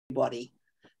everybody.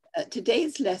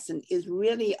 Today's lesson is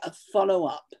really a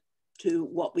follow-up to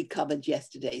what we covered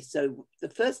yesterday. So the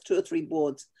first 2 or 3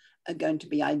 boards are going to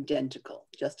be identical,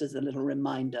 just as a little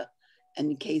reminder,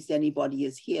 and in case anybody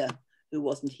is here who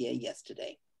wasn't here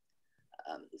yesterday.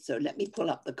 So let me pull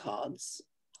up the cards.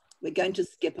 We're going to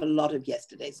skip a lot of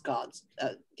yesterday's cards,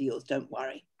 deals, don't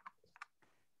worry.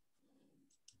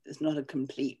 It's not a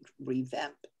complete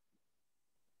revamp.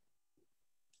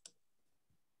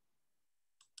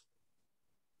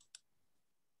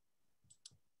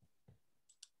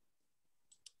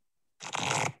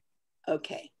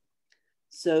 Okay,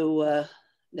 so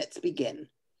let's begin.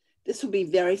 This will be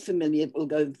very familiar. It will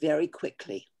go very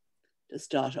quickly to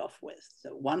start off with.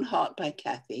 So One Heart by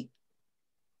Kathy.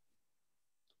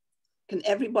 Can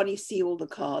everybody see all the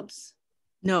cards?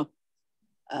 No.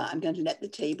 I'm going to let the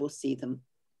table see them.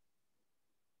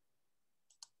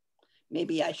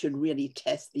 Maybe I should really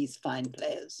test these fine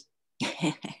players,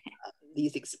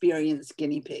 these experienced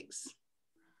guinea pigs.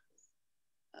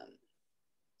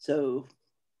 So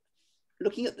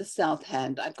looking at the south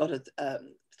hand, I've got a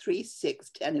 3,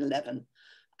 6, 10, 11.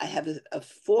 I have a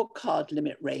 4-card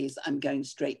limit raise. I'm going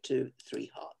straight to 3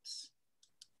 hearts.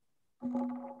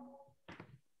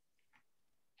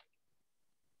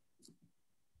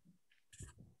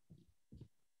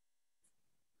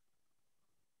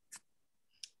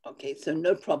 Okay, so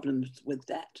no problems with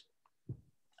that.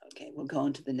 Okay, we'll go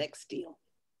on to the next deal.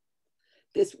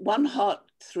 This 1 heart,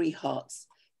 3 hearts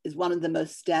is one of the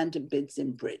most standard bids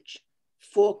in bridge.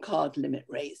 4-card limit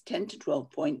raise, 10 to 12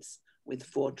 points with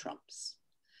 4 trumps.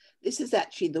 This is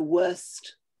actually the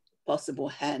worst possible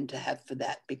hand to have for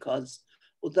that, because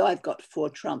although I've got 4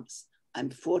 trumps,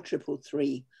 I'm 4 triple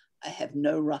 3. I have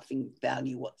no roughing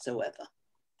value whatsoever.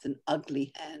 It's an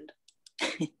ugly hand.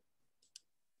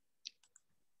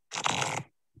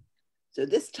 So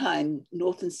this time,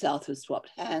 North and South have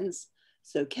swapped hands.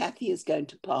 So Kathy is going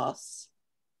to pass.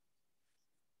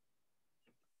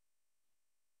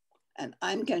 And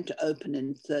I'm going to open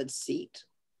in 3rd seat,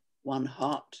 1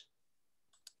 heart.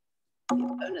 The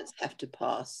opponents have to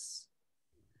pass.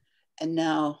 And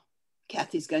now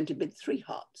Kathy's going to bid 3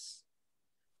 hearts.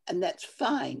 And that's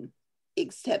fine,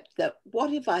 except that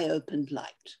what if I opened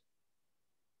light?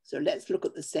 So let's look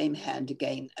at the same hand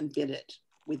again and bid it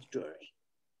with Drury.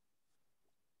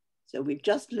 So we've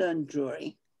just learned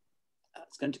Drury.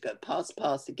 It's going to go pass,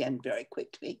 pass again very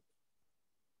quickly.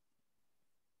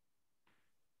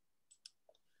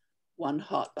 1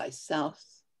 heart by South.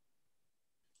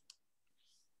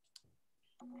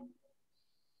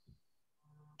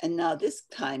 And now this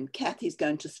time, Kathy's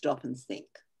going to stop and think.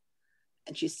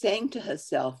 And she's saying to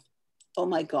herself, oh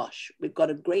my gosh, we've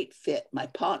got a great fit. My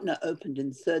partner opened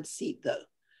in 3rd seat though,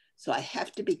 so I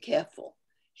have to be careful.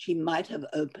 She might have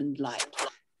opened light.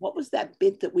 What was that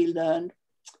bid that we learned?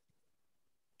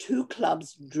 2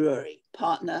 clubs, Drury.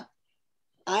 Partner,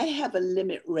 I have a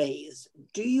limit raise.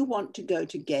 Do you want to go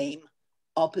to game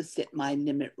opposite my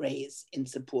limit raise in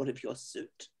support of your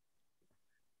suit?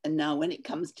 And now when it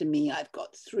comes to me, I've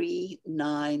got 3,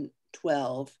 9,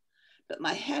 12, but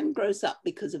my hand grows up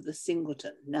because of the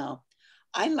singleton. Now,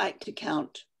 I like to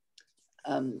count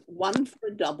 1 for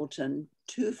a doubleton,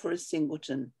 2 for a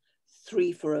singleton,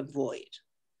 3 for a void.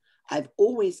 I've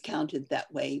always counted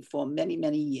that way for many,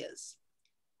 many years,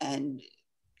 and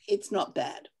it's not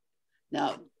bad.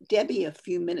 Now, Debbie, a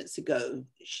few minutes ago,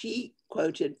 she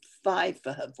quoted 5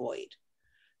 for her void.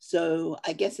 So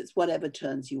I guess it's whatever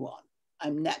turns you on.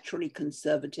 I'm naturally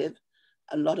conservative.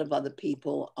 A lot of other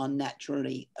people are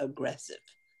naturally aggressive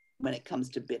when it comes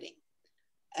to bidding.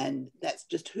 And that's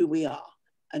just who we are.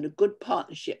 And a good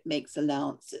partnership makes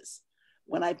allowances.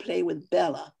 When I play with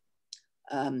Bella,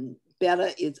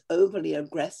 Bella is overly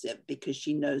aggressive because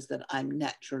she knows that I'm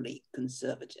naturally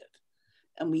conservative.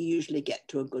 And we usually get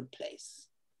to a good place.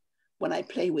 When I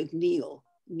play with Neil,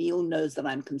 Neil knows that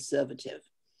I'm conservative.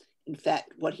 In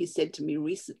fact, what he said to me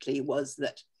recently was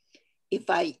that if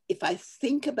I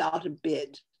think about a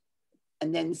bid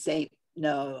and then say,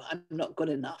 no, I'm not good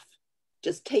enough,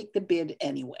 just take the bid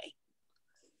anyway.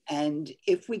 And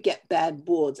if we get bad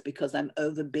boards because I'm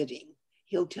overbidding,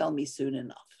 he'll tell me soon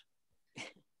enough.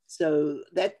 So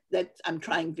that I'm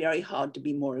trying very hard to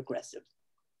be more aggressive.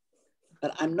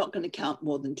 But I'm not going to count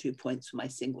more than 2 points for my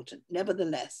singleton.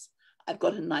 Nevertheless, I've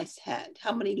got a nice hand.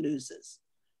 How many losers?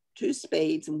 2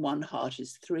 spades and 1 heart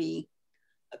is 3.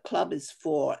 A club is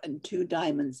 4 and 2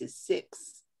 diamonds is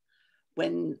 6.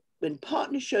 When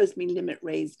partner shows me limit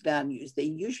raised values, they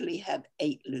usually have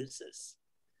 8 losers.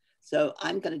 So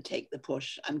I'm going to take the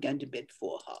push. I'm going to bid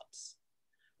 4 hearts.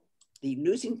 The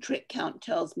losing trick count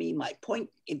tells me, my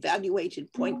point,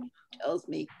 evaluated point tells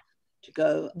me to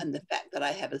go, and the fact that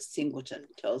I have a singleton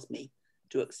tells me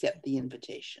to accept the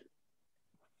invitation.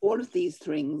 All of these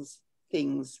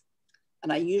things,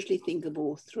 and I usually think of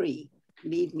all three,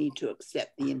 lead me to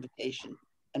accept the invitation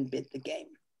and bid the game.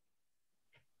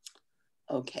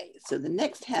 Okay, so the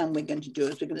next hand we're going to do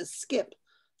is we're going to skip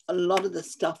a lot of the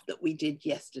stuff that we did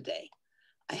yesterday.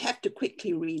 I have to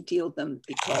quickly redeal them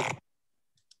because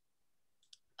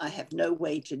I have no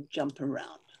way to jump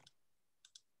around.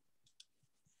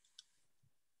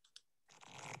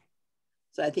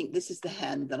 So I think this is the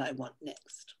hand that I want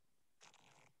next.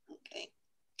 Okay,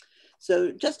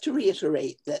 so just to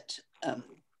reiterate that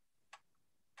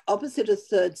opposite a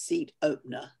third seat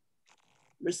opener,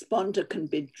 responder can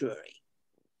bid Drury.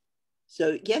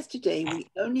 So yesterday we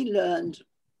only learned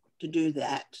to do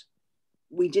that.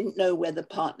 We didn't know whether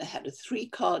partner had a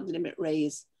 3-card limit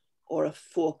raise or a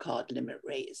 4-card limit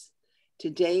raise.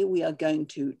 Today we are going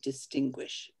to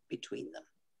distinguish between them.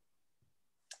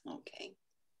 Okay.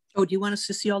 Oh, do you want us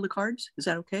to see all the cards? Is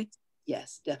that okay?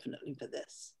 Yes, definitely for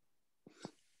this.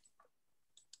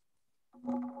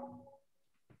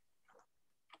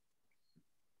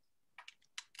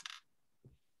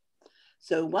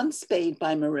 So one spade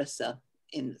by Marissa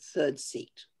in the third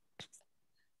seat.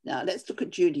 Now let's look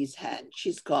at Judy's hand.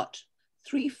 She's got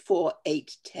 3, 4,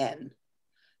 8, 10,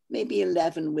 maybe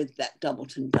 11 with that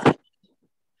doubleton diamond.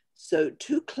 So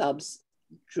 2 clubs,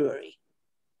 Drury.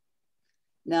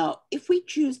 Now, if we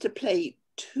choose to play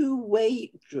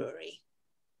two-way Drury,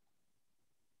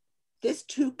 this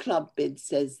 2-club bid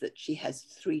says that she has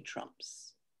 3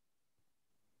 trumps.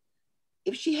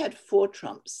 If she had 4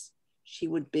 trumps, she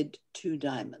would bid 2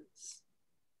 diamonds.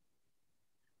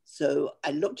 So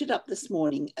I looked it up this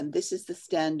morning, and this is the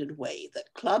standard way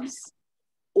that clubs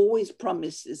always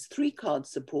promises 3-card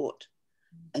support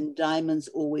and diamonds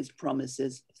always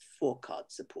promises 4-card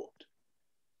support.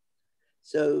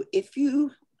 So if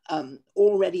you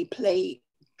already play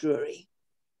Drury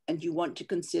and you want to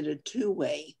consider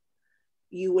two-way,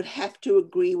 you would have to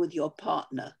agree with your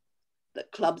partner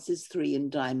that clubs is 3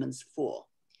 and diamonds 4.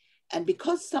 And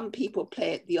because some people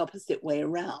play it the opposite way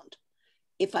around,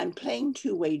 if I'm playing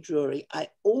two-way Drury, I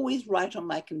always write on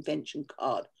my convention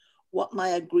card what my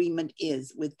agreement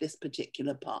is with this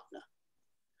particular partner.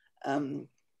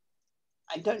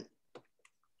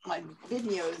 My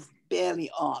video is barely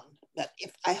on, but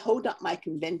if I hold up my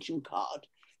convention card,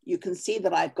 you can see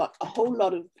that I've got a whole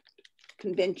lot of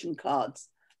convention cards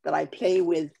that I play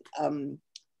with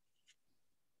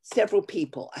several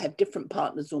people. I have different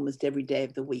partners almost every day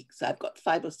of the week. So I've got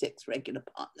 5 or 6 regular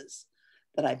partners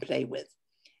that I play with,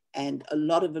 and a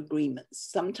lot of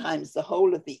agreements. Sometimes the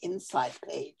whole of the inside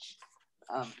page,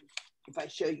 if I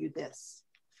show you this,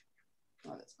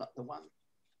 oh, that's not the one.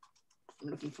 I'm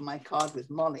looking for my card with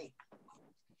Molly,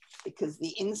 because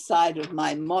the inside of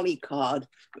my Molly card,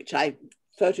 which I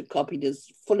photocopied,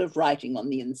 is full of writing on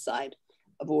the inside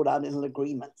of all our little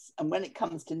agreements. And when it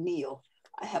comes to Neil,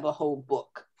 I have a whole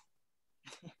book.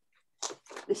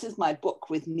 This is my book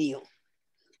with Neil.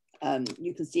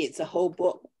 You can see it's a whole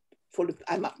book full of,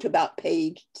 I'm up to about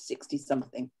page 60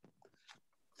 something.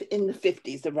 In the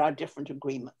 50s, there are different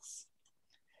agreements.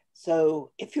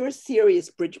 So if you're a serious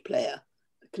bridge player,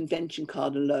 the convention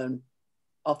card alone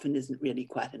often isn't really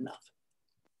quite enough.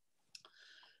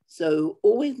 So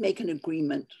always make an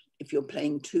agreement if you're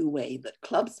playing two-way that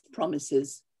clubs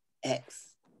promises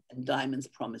X and diamonds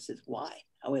promises Y,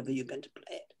 however you're going to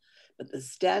play it. But the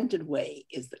standard way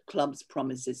is that clubs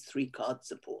promises 3-card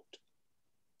support.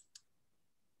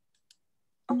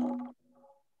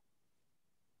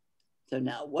 So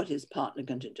now what is partner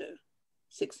going to do?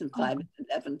 6 and 5,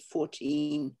 11,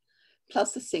 14,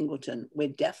 plus a singleton, we're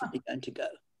definitely going to go.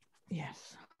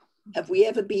 Yes. Have we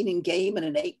ever been in game and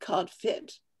an 8-card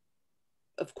fit?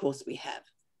 Of course we have.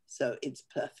 So it's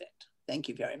perfect. Thank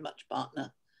you very much,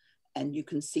 partner. And you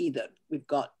can see that we've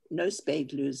got no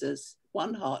spade losers,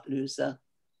 1 heart loser,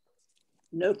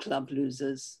 no club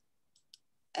losers,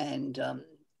 and a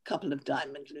couple of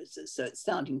diamond losers. So it's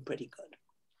sounding pretty good.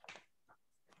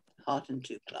 Heart and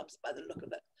 2 clubs by the look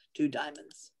of it, 2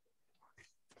 diamonds.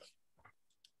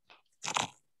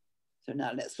 So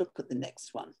now let's look at the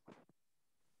next one.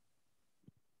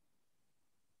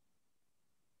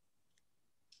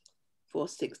 Four,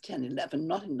 6, 10, 11,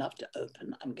 not enough to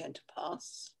open. I'm going to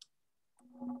pass.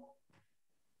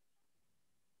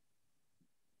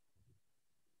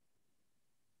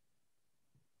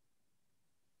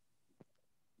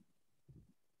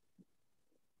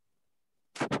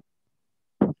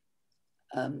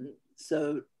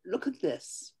 So look at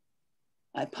this.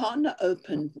 My partner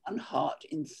opened 1 heart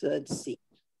in 3rd seat.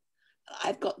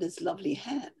 I've got this lovely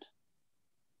hand,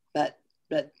 but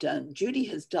Judy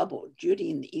has doubled. Judy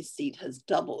in the East seat has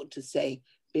doubled to say,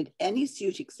 bid any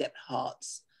suit except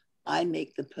hearts. I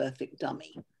make the perfect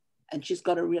dummy. And she's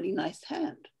got a really nice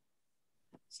hand.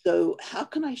 So how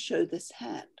can I show this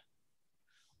hand?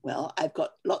 Well, I've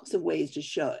got lots of ways to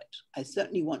show it. I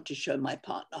certainly want to show my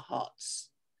partner hearts.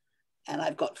 And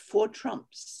I've got 4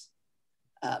 trumps.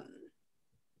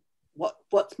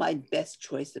 What's my best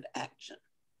choice of action?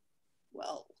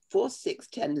 Well, 4, 6,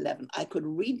 10, 11. I could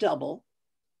redouble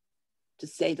to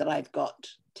say that I've got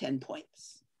 10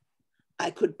 points. I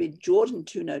could bid Jordan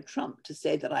 2 no trump to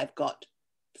say that I've got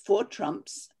 4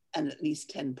 trumps and at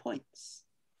least 10 points.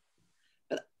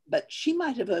 But she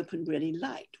might have opened really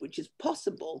light, which is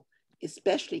possible,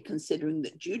 especially considering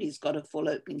that Judy's got a full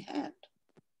opening hand.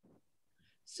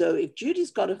 So if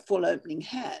Judy's got a full opening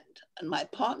hand and my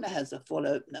partner has a full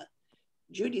opener,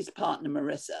 Judy's partner,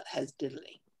 Marissa, has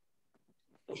diddly.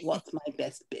 But what's my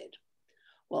best bid?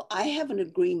 Well, I have an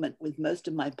agreement with most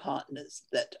of my partners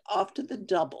that after the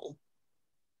double,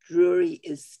 Drury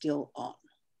is still on.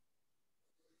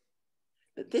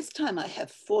 But this time I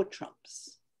have 4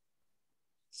 trumps.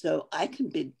 So I can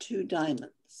bid 2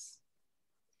 diamonds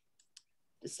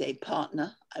to say,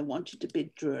 partner, I want you to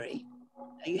bid Drury.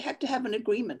 Now you have to have an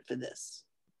agreement for this,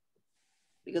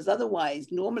 because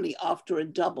otherwise, normally after a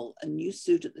double, a new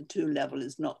suit at the 2 level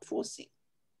is not forcing.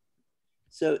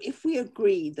 So if we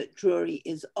agree that Drury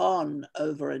is on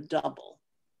over a double,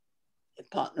 if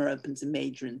partner opens a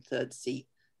major in 3rd seat,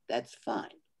 that's fine.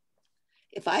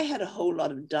 If I had a whole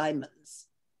lot of diamonds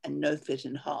and no fit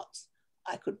in hearts,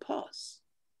 I could pass.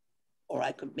 Or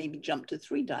I could maybe jump to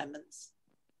 3 diamonds.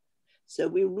 So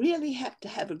we really have to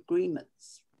have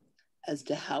agreements as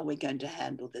to how we're going to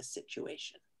handle this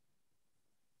situation.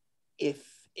 If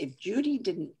Judy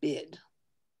didn't bid,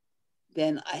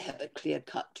 then I have a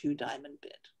clear-cut 2 diamond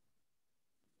bid.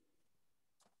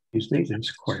 Excuse me,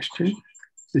 there's a question.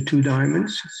 The 2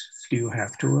 diamonds, do you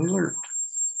have to alert?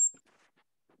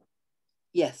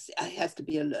 Yes, it has to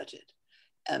be alerted.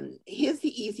 Here's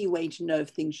the easy way to know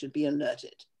if things should be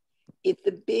alerted. If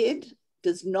the bid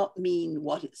does not mean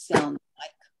what it sounds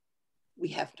like, we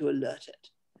have to alert it.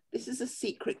 This is a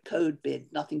secret code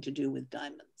bid, nothing to do with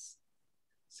diamonds.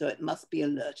 So it must be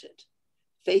alerted.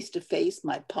 Face to face,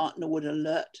 my partner would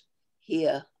alert.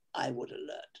 Here, I would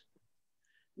alert.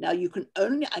 Now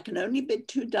I can only bid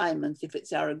 2 diamonds if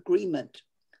it's our agreement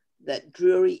that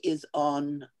Drury is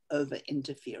on over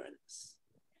interference.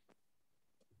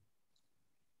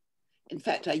 In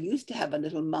fact, I used to have a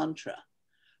little mantra.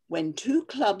 When 2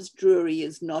 clubs Drury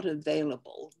is not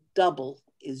available, double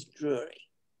is Drury.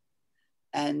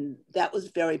 And that was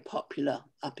very popular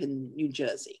up in New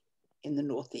Jersey, in the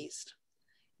Northeast.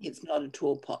 It's not at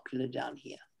all popular down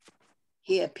here.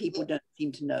 Here, people don't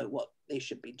seem to know what they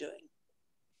should be doing.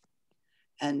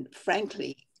 And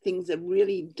frankly, things are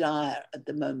really dire at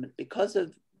the moment because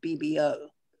of BBO.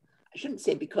 I shouldn't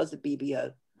say because of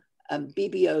BBO.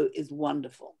 BBO is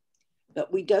wonderful,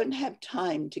 but we don't have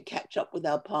time to catch up with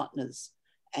our partners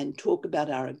and talk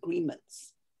about our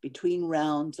agreements between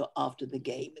rounds or after the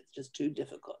game. It's just too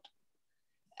difficult.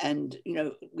 And, you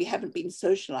know, we haven't been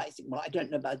socializing. Well, I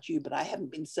don't know about you, but I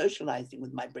haven't been socializing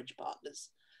with my bridge partners.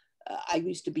 I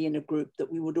used to be in a group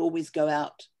that we would always go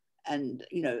out and,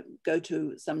 you know, go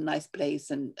to some nice place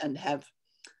and have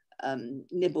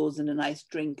nibbles and a nice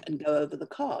drink and go over the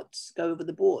cards, go over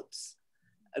the boards.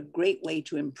 A great way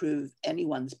to improve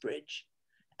anyone's bridge.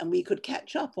 And we could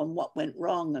catch up on what went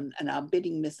wrong and our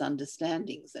bidding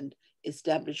misunderstandings and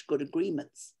establish good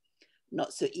agreements.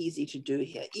 Not so easy to do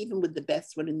here, even with the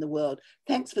best one in the world.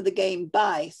 Thanks for the game,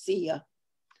 bye, see ya.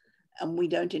 And we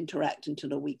don't interact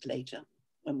until a week later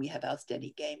when we have our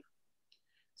steady game.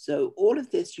 So all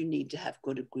of this, you need to have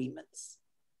good agreements.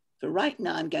 For right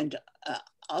now, I'm going to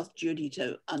ask Judy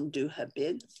to undo her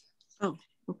bid. Oh,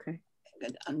 okay. I'm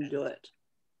going to undo it.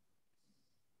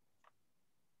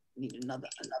 Need another.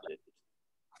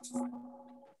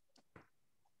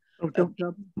 Oh, don't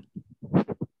double.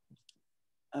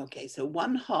 Okay, so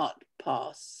 1 heart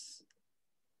pass.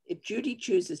 If Judy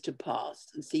chooses to pass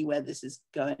and see where this is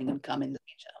going and coming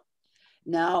later,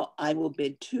 now I will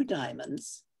bid 2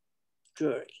 diamonds,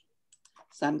 Drury.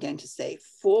 So I'm going to say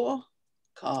 4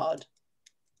 card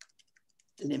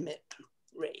limit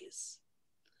raise.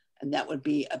 And that would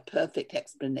be a perfect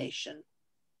explanation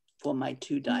for my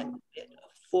 2 diamond bid,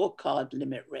 a 4 card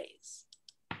limit raise.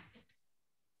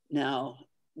 Now,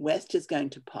 West is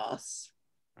going to pass.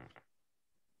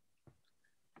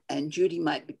 And Judy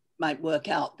might work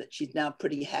out that she's now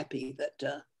pretty happy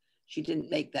that she didn't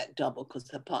make that double because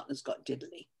her partner's got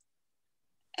diddly.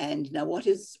 And now what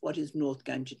is North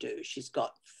going to do? She's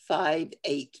got 5,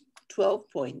 8, 12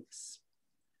 points.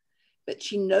 but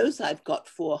she knows I've got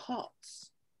 4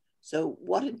 hearts. So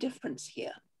what a difference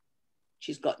here.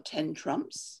 She's got 10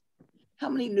 trumps. How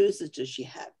many losers does she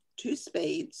have? 2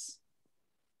 spades,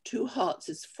 2 hearts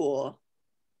is 4,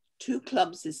 2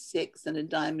 clubs is 6, and a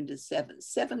diamond is 7.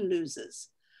 7 losers.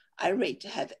 I rate to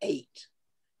have 8,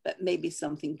 but maybe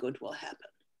something good will happen.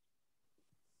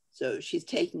 So she's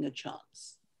taking a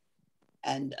chance.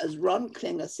 And as Ron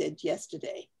Klinger said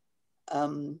yesterday,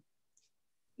 you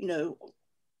know,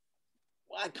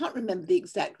 I can't remember the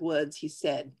exact words he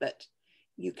said, but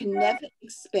you can never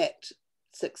expect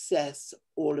success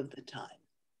all of the time.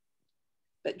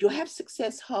 But you'll have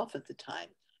success half of the time.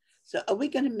 So are we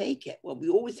going to make it? Well, we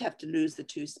always have to lose the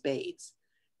 2 spades,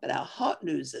 but our heart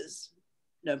loses,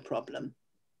 no problem.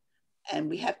 And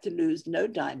we have to lose no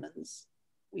diamonds.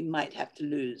 We might have to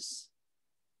lose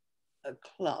a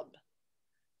club,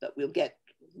 but we'll get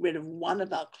rid of one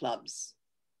of our clubs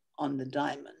on the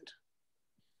diamond.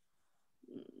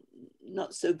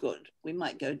 Not so good. We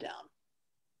might go down.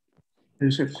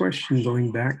 There's a question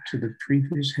going back to the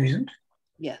previous hand.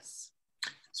 Yes.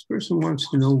 This person wants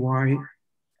to know why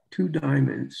 2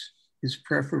 diamonds is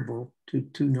preferable to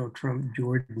 2 no trump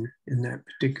Jordan in that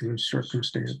particular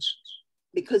circumstance.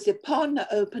 Because your partner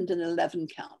opened an 11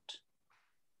 count,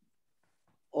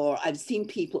 or I've seen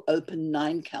people open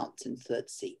 9 counts in 3rd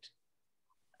seat.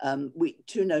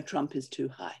 2 no trump is too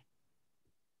high.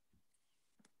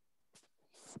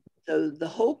 So the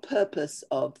whole purpose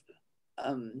of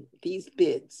these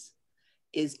bids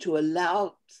is to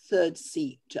allow 3rd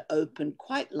seat to open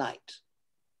quite light.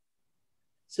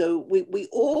 So we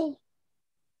all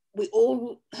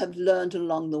have learned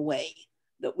along the way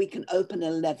that we can open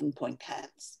 11-point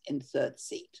hands in 3rd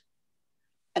seat.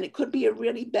 And it could be a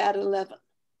really bad 11.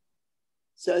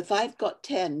 So if I've got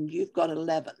 10, you've got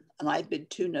 11, and I bid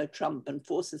 2 no trump and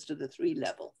force us to the 3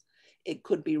 level, it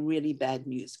could be really bad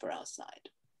news for our side.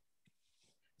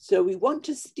 So we want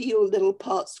to steal little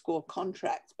part score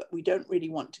contracts, but we don't really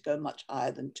want to go much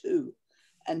higher than 2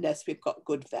 unless we've got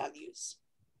good values.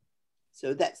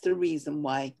 So that's the reason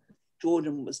why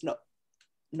Jordan was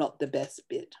not the best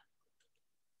bid.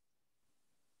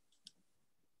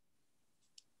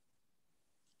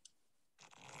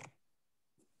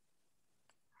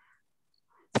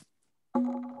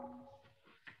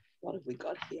 What have we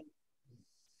got here?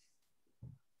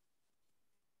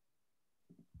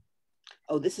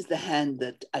 Oh, this is the hand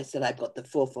that I said I've got the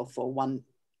 4-4-4-1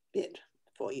 bid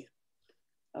for you.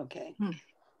 Okay.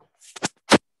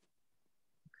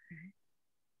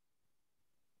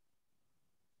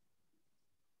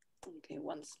 Okay,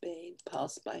 1 spade,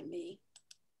 passed by me.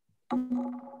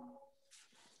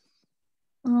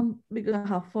 Because I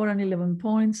have 4 and 11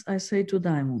 points, I say 2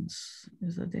 diamonds.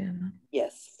 Is that it?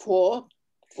 Yes, 4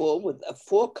 with a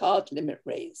 4-card limit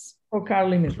raise. 4-card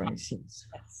limit raise, yes.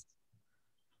 Yes.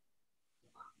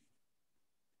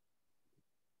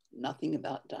 Nothing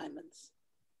about diamonds.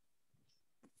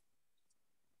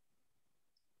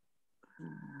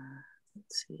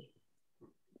 Let's see.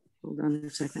 Hold on a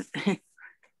second.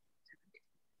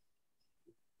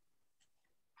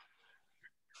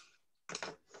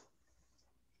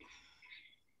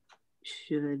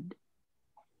 Should,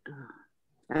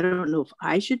 I don't know if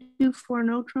I should do 4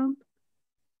 no trump.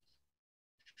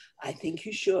 I think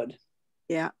you should.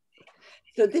 Yeah.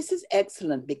 So this is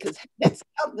excellent because let's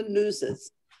count the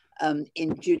losers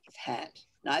in Judy's hand.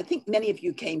 Now, I think many of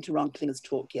you came to Ron Klinger's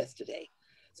talk yesterday.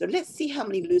 So let's see how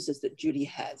many losers that Judy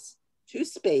has. 2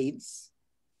 spades,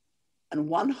 and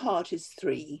 1 heart is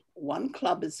 3, 1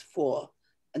 club is 4,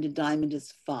 and a diamond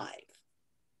is 5.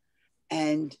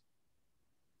 And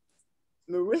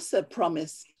Marissa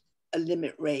promised a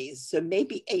limit raise, so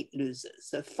maybe 8 losers.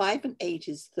 So 5 and 8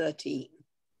 is 13.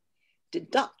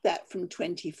 Deduct that from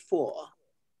 24,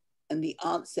 and the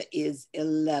answer is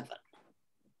 11.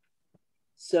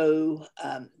 So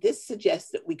this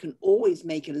suggests that we can always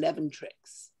make 11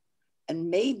 tricks, and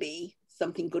maybe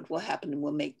something good will happen and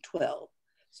we'll make 12.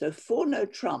 So 4 no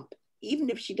trump, even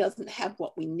if she doesn't have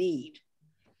what we need,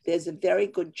 there's a very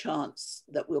good chance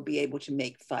that we'll be able to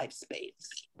make 5 spades.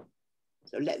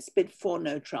 So let's bid 4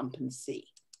 no trump and see.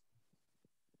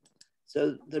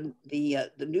 So the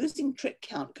losing trick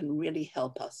count can really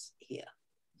help us here.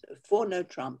 So 4 no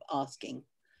trump asking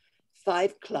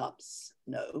 5 clubs.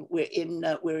 No, we're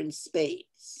in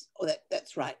spades. Oh,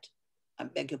 that's right. I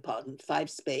beg your pardon. 5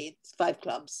 spades, 5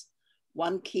 clubs,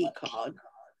 1 key card.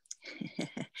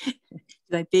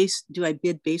 Do I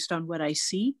bid based on what I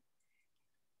see?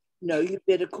 No, you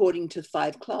bid according to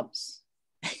 5 clubs.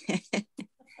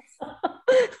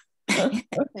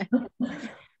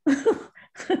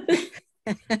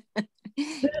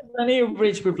 The new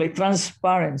bridge we play,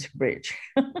 transparent bridge.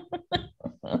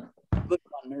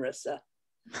 Marissa.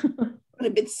 I'm going to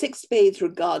bid 6 spades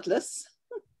regardless.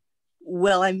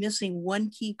 Well, I'm missing 1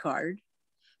 key card.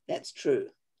 That's true.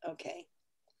 Okay.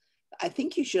 I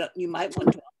think you might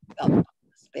want to ask about the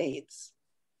spades.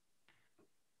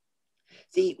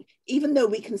 See, even though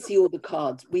we can see all the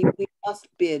cards, we must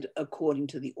bid according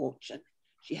to the auction.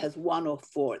 She has 1 or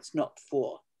 4, it's not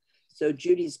 4. So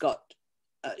Judy's got,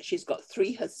 she's got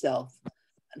 3 herself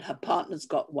and her partner's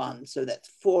got 1. So that's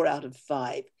 4 out of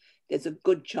 5. There's a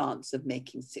good chance of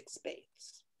making 6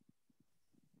 spades.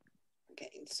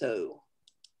 Okay, so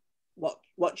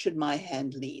what should my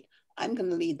hand lead? I'm going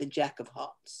to lead the Jack of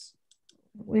Hearts.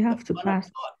 We have to pass.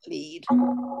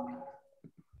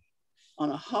 On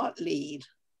a heart lead,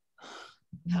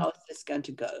 how is this going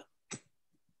to go?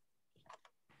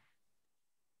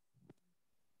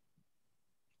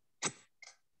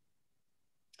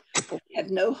 Well, we have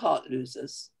no heart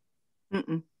losers.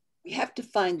 We have to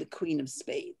find the Queen of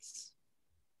Spades.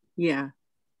 Yeah,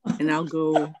 and I'll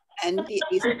go. And the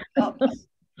Ace of Clubs.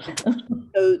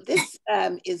 So this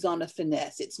slam is on a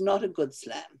finesse. It's not a good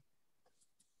slam.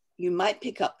 You might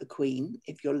pick up the Queen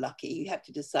if you're lucky. You have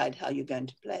to decide how you're going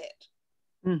to play it.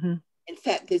 In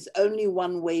fact, there's only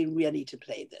one way really to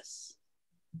play this.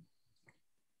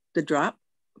 The drop?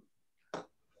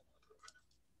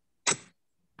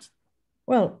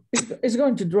 Well, it's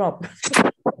going to drop.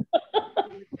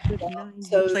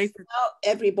 So now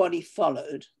everybody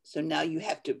followed. So now you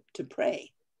have to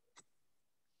pray.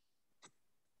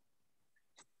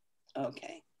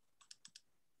 Okay.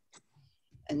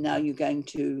 And now you're going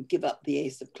to give up the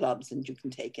Ace of Clubs and you can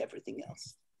take everything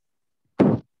else.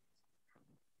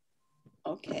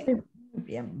 Okay.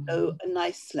 So a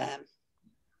nice slam.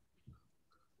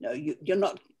 No, you're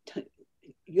not,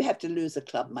 you have to lose a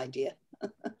club, my dear.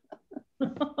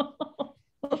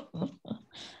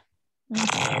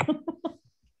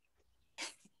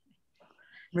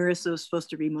 Marissa was supposed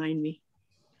to remind me.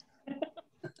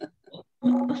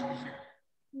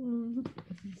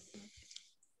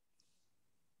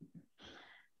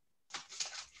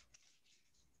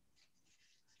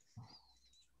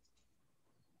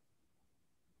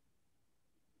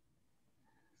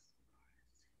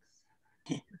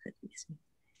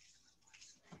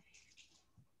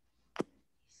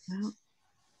 Well,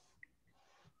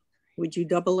 would you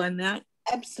double on that?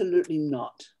 Absolutely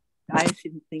not. I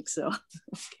didn't think so.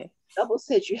 Okay. Double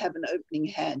says you have an opening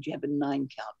hand. You have a 9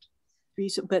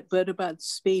 count. But about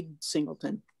spade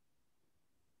singleton?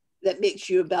 That makes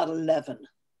you about 11.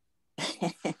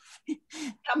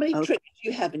 How many tricks do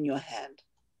you have in your hand?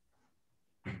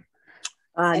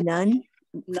 None,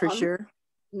 for sure.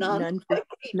 None.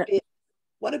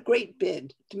 What a great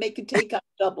bid to make a take up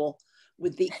double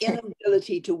with the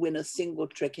inability to win a single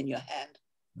trick in your hand.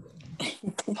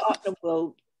 Your partner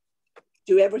will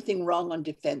do everything wrong on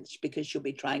defense because she'll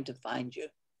be trying to find you.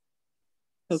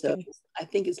 Okay. So I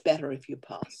think it's better if you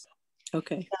pass.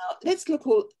 Okay. Now let's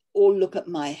all look at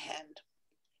my hand,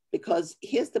 because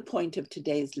here's the point of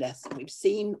today's lesson. We've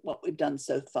seen what we've done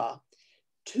so far.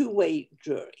 Two-way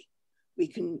drury. We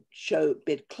can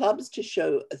bid clubs to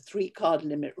show a 3-card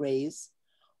limit raise,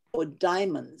 or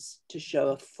diamonds to show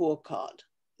a 4-card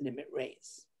limit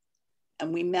raise.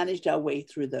 And we managed our way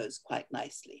through those quite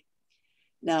nicely.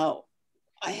 Now,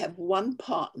 I have one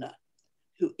partner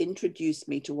who introduced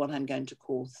me to what I'm going to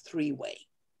call 3-way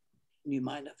new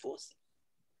minor forcing.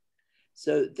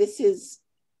 So this is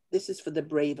for the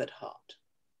brave at heart.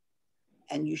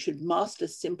 And you should master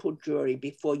simple drury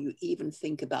before you even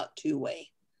think about 2-way.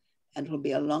 And it will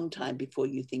be a long time before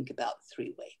you think about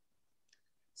 3-way.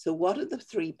 So what are the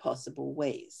 3 possible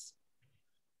ways?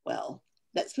 Well,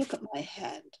 let's look at my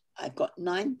hand. I've got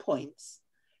 9 points,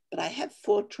 but I have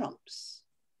 4 trumps.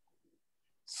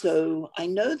 So I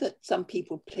know that some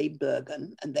people play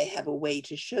Bergen and they have a way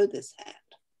to show this hand.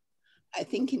 I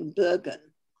think in Bergen,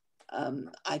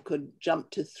 I could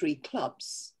jump to 3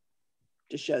 clubs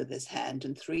to show this hand,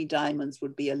 and 3 diamonds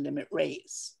would be a limit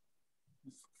raise,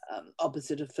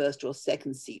 opposite a first or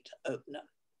second seat opener.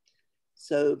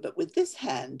 So, but with this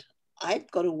hand, I've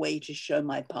got a way to show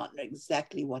my partner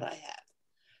exactly what I have.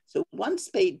 So 1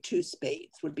 spade, 2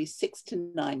 spades would be 6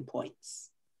 to 9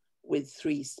 points with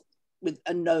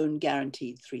a known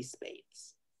guaranteed 3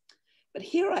 spades. But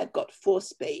here I've got 4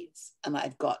 spades and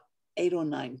I've got 8 or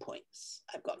 9 points.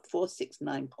 I've got 4, 6,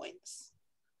 9 points,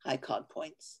 high card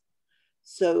points.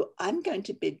 So I'm going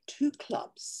to bid 2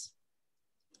 clubs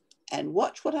and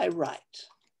watch what I write.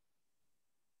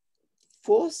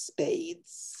 4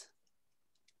 spades,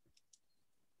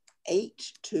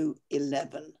 8 to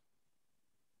 11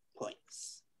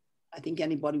 points. I think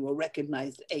anybody will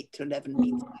recognize 8 to 11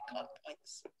 means high card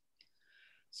points.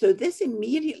 So this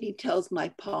immediately tells my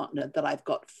partner that I've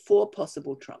got 4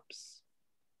 possible trumps.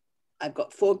 I've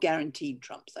got 4 guaranteed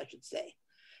trumps, I should say.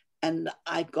 And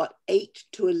I've got 8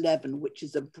 to 11, which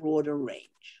is a broader range.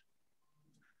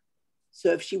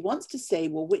 So if she wants to say,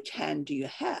 well, which hand do you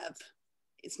have?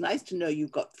 It's nice to know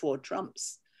you've got 4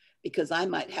 trumps, because I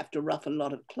might have to ruff a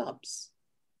lot of clubs.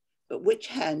 But which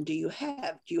hand do you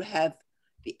have? Do you have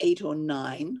the 8 or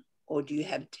 9, or do you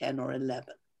have 10 or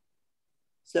 11?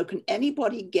 So can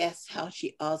anybody guess how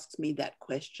she asks me that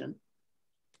question?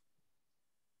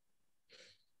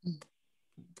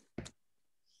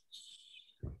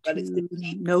 But it's the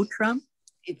no trump?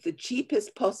 It's the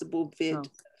cheapest possible bid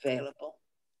available.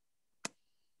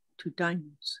 2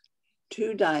 diamonds.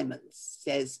 2 diamonds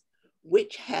says,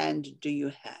 which hand do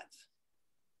you have?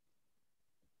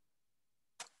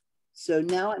 So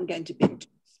now I'm going to bid 2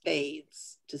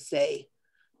 spades to say,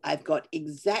 I've got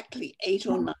exactly 8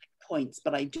 or 9 points,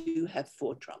 but I do have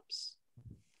 4 trumps.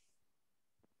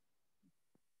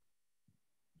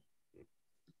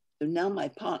 So now my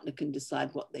partner can decide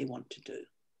what they want to do.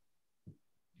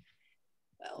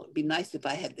 Well, it'd be nice if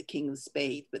I had the king of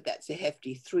spades, but that's a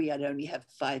hefty 3. I'd only have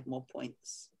 5 more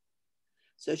points.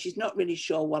 So she's not really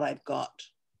sure what I've got.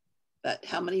 But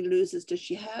how many losers does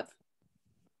she have?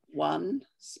 1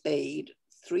 spade,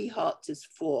 3 hearts is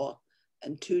 4,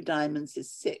 and 2 diamonds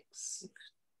is 6.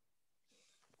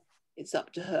 It's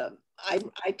up to her.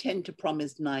 I tend to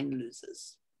promise 9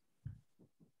 losers.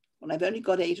 When I've only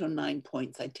got 8 or 9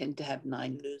 points, I tend to have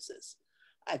 9 losers.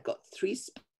 I've got 3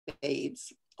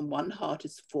 spades, and 1 heart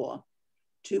is 4,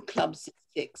 2 clubs is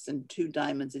 6, and 2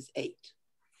 diamonds is 8.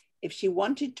 If she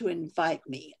wanted to invite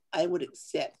me, I would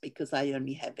accept, because I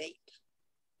only have 8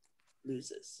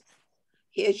 losers.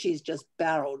 Here she's just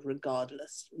barreled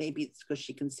regardless. Maybe it's because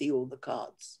she can see all the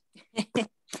cards.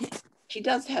 She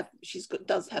does have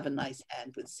a nice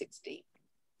hand with 16.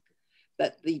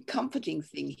 But the comforting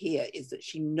thing here is that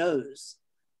she knows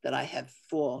that I have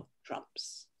 4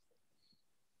 trumps.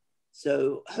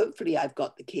 So hopefully I've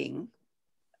got the king,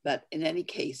 but in any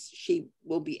case, she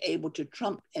will be able to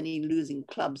trump any losing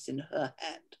clubs in her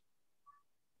hand.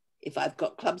 If I've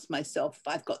got clubs myself, if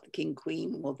I've got the king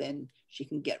queen, well then she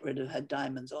can get rid of her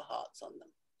diamonds or hearts on them.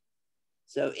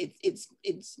 So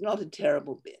it's not a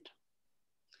terrible bid.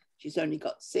 She's only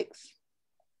got 6,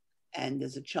 and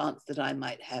there's a chance that I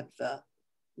might have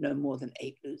no more than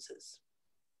 8 losers.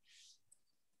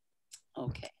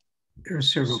 Okay. There are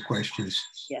several questions.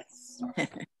 Yes.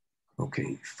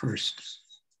 Okay, first,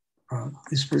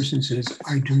 this person says,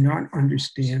 I do not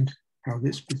understand how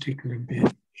this particular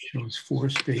bid shows 4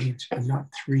 spades and not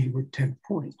 3 with 10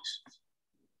 points.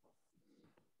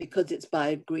 Because it's by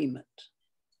agreement.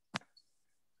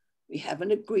 We have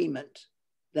an agreement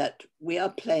that we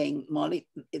are playing, Molly,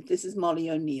 if this is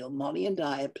Molly O'Neill, Molly and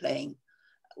I are playing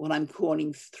what I'm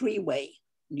calling 3-way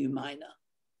new minor,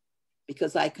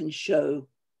 because I can show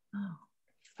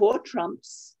 4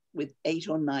 trumps with 8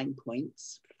 or 9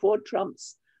 points, 4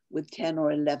 trumps with 10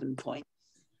 or 11 points,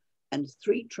 and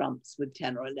 3 trumps with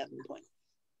 10 or 11 points.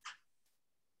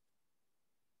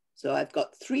 So I've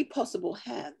got 3 possible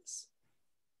hands.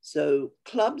 So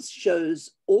clubs shows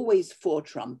always 4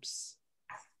 trumps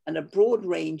and a broad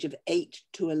range of 8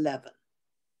 to 11.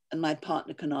 And my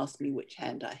partner can ask me which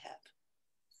hand I have.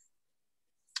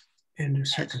 And a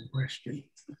second question.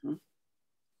 Mm-hmm.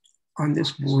 On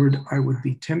this board, I would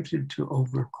be tempted to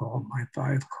overcall my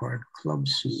 5-card club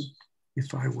suit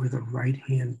if I were the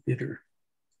right-hand bidder,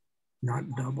 not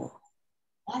double.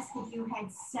 Ask if you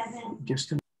had 7.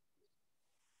 Just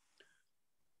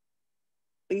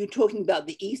Are you talking about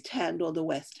the east hand or the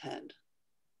west hand?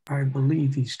 I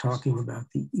believe he's talking about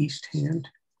the east hand.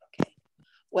 Okay.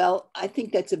 Well, I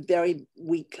think that's a very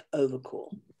weak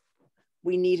overcall.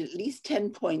 We need at least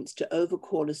 10 points to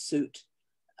overcall a suit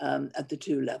at the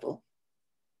 2 level.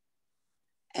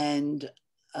 And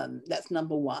that's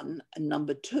number 1. And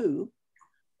number 2,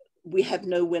 we have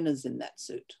no winners in that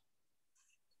suit.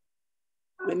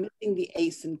 We're missing the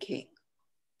ace and king.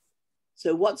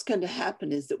 So what's going to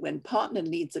happen is that when partner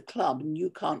leads a club and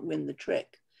you can't win the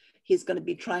trick, he's going to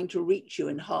be trying to reach you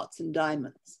in hearts and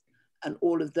diamonds. And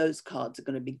all of those cards are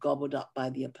going to be gobbled up by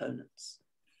the opponents.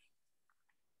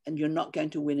 And you're not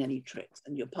going to win any tricks.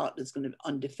 And your partner's going to be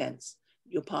on defense.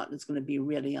 Your partner's going to be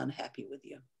really unhappy with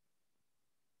you.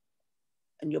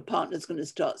 And your partner's going to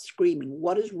start screaming,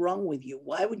 what is wrong with you?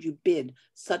 Why would you bid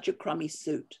such a crummy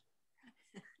suit?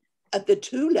 At the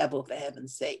 2 level, for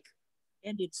heaven's sake.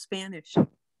 And it's Spanish.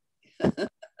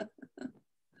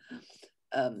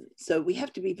 So we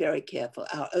have to be very careful.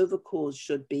 Our overcalls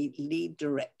should be lead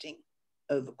directing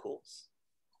overcalls.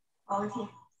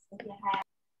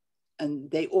 And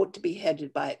they ought to be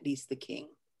headed by at least the king,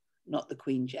 not the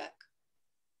queen jack.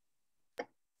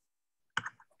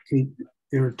 Okay,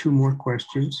 there are two more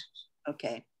questions.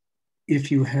 Okay.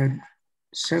 If you had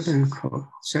 7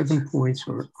 points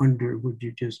or under, would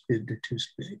you just bid the 2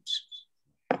 spades?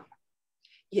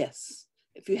 Yes.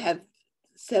 If you have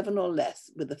 7 or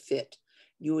less with a fit,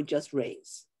 you would just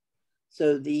raise.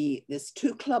 So this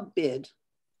 2 club bid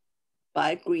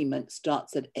by agreement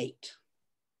starts at 8.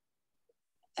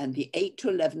 And the 8 to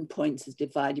 11 points is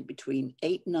divided between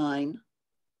 8, 9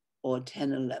 or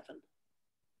 10, 11.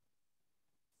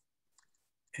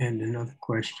 And another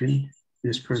question,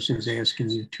 this person is asking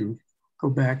you to go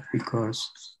back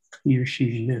because he or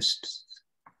she missed.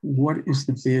 What is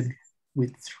the bid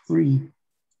with 3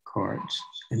 cards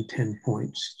and 10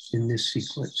 points in this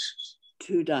sequence?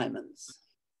 2 diamonds.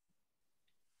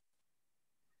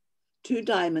 2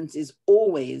 diamonds is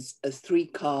always a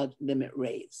 3-card limit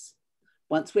raise.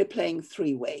 Once we're playing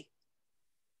 3-way,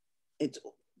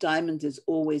 diamond is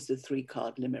always the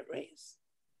 3-card limit raise.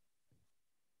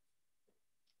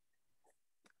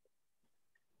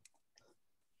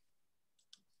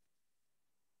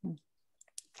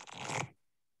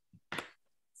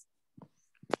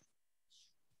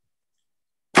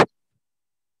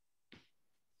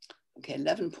 Okay,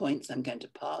 11 points I'm going to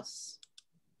pass.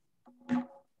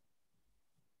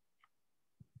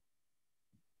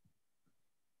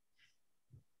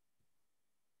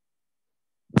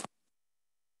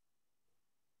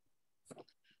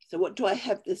 So what do I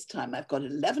have this time? I've got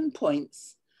 11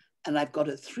 points and I've got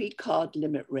a 3-card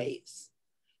limit raise.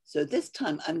 So this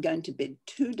time I'm going to bid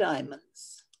 2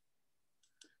 diamonds.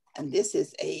 And this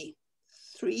is a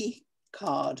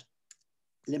 3-card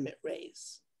limit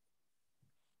raise.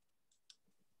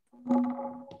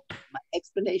 My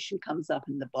explanation comes up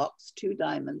in the box, 2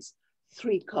 diamonds,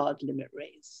 3-card limit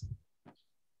raise.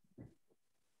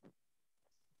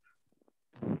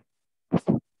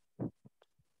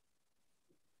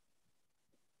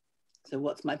 So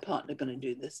what's my partner going to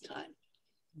do this time?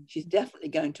 She's definitely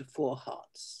going to 4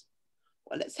 hearts.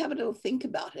 Well, let's have a little think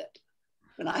about it.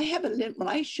 When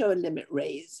I show a limit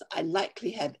raise, I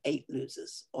likely have 8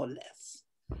 losers or less.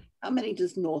 How many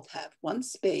does North have? 1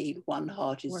 spade, 1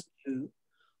 heart is 2,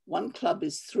 1 club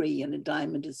is 3, and a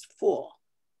diamond is 4.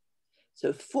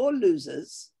 So 4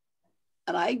 losers,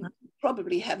 and I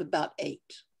probably have about 8.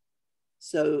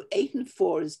 So 8 and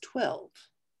 4 is 12.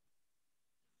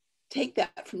 Take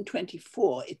that from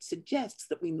 24, it suggests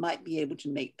that we might be able to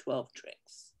make 12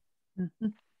 tricks. Mm-hmm.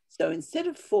 So instead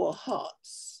of 4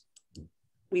 hearts,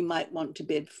 we might want to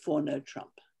bid 4 no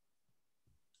trump.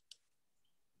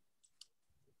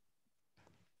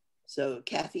 So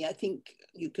Kathy, I think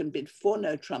you can bid 4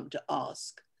 no trump to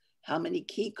ask, how many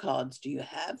key cards do you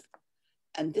have?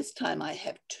 And this time I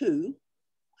have 2.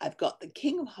 I've got the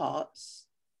king of hearts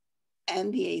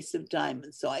and the ace of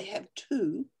diamonds. So I have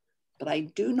 2, but I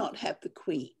do not have the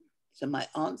queen. So my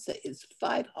answer is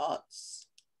 5 hearts.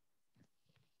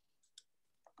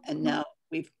 And now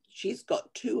she's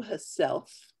got 2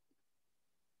 herself.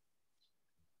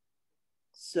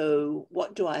 So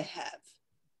what do I have?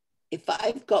 If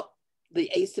I've got the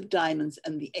ace of diamonds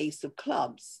and the ace of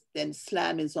clubs, then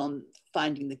slam is on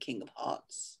finding the king of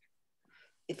hearts.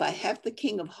 If I have the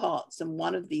king of hearts and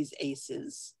one of these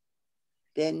aces,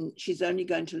 then she's only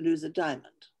going to lose a diamond.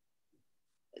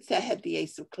 Let's say I have the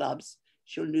ace of clubs,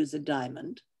 she'll lose a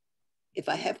diamond. If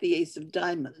I have the ace of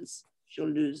diamonds, she'll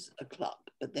lose a club,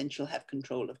 but then she'll have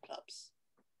control of clubs.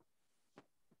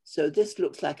 So this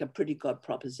looks like a pretty good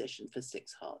proposition for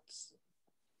 6 hearts.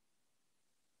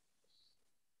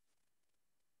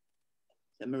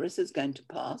 So Marissa's going to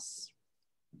pass.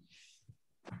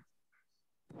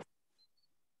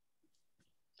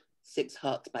 6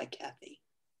 hearts by Kathy.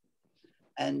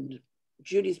 And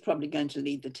Judy's probably going to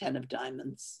lead the 10 of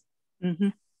diamonds. Mm-hmm.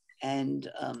 And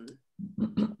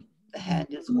the hand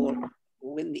is all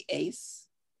win the ace,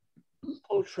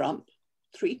 pull trump,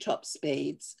 3 top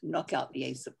spades, knock out the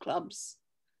ace of clubs,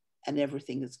 and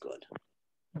everything is good.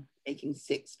 Making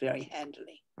 6 very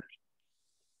handily.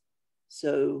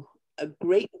 So a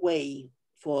great way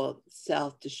for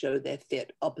South to show their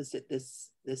fit opposite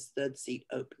this 3rd seat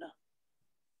opener.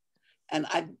 And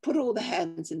I put all the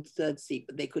hands in 3rd seat,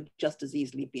 but they could just as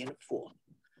easily be in a 4th.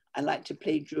 I like to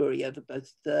play drury over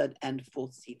both 3rd and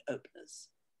 4th seat openers.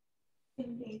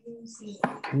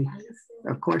 Okay.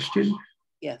 A question?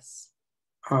 Yes.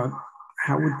 How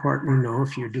would partner know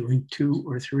if you're doing 2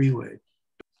 or 3-way?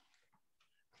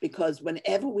 Because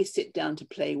whenever we sit down to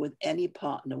play with any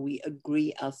partner, we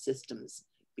agree our systems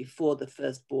before the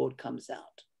first board comes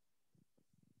out.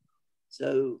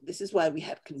 So this is why we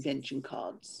have convention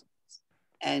cards.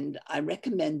 And I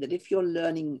recommend that if you're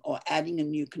learning or adding a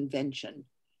new convention,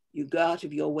 you go out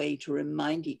of your way to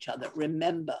remind each other,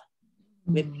 remember,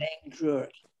 we're playing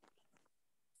Drury.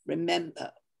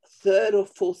 Remember, third or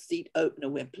fourth seat opener,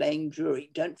 we're playing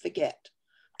Drury. Don't forget.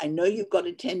 I know you've got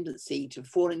a tendency to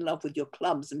fall in love with your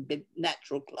clubs and big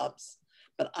natural clubs,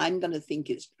 but I'm going to think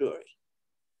it's Drury.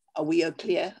 Are we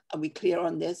clear? Are we clear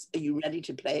on this? Are you ready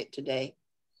to play it today?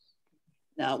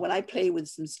 Now, when I play with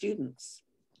some students,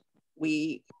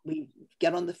 we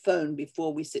get on the phone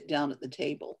before we sit down at the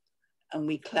table, and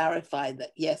we clarify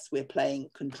that, yes, we're playing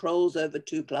controls over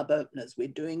 2 club openers. We're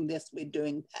doing this, we're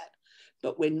doing that,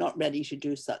 but we're not ready to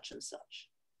do such and such.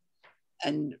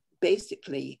 And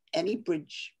basically, any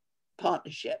bridge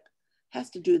partnership has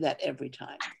to do that every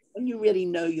time. When you really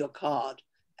know your card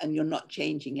and you're not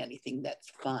changing anything,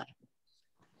 that's fine.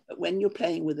 But when you're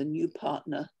playing with a new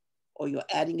partner or you're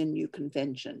adding a new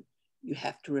convention, you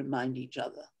have to remind each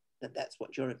other that that's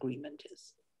what your agreement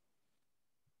is.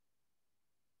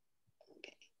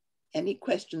 Okay. Any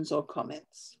questions or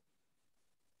comments?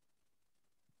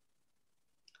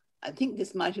 I think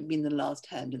this might have been the last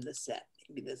hand in the set.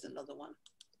 Maybe there's another one.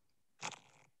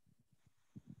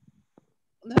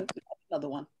 No, another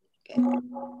one. Okay.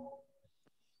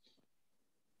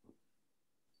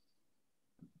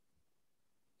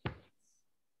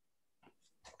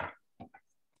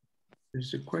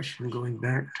 There's a question going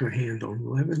back to hand on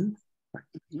 11.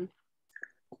 Mm-hmm.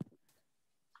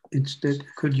 Instead,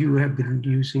 could you have been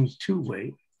using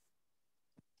 2-way?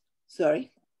 Sorry?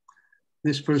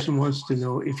 This person wants to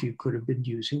know if you could have been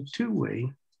using 2-way.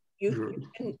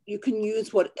 You can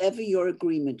use whatever your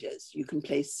agreement is. You can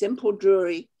play simple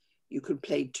Drury, you could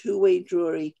play 2-way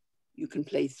Drury, you can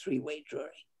play 3-way Drury.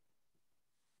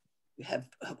 You have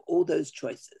all those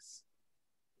choices.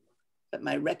 But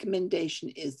my recommendation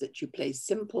is that you play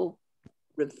simple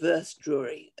reverse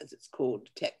Drury, as it's called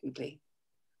technically,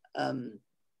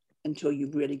 until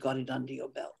you've really got it under your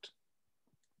belt.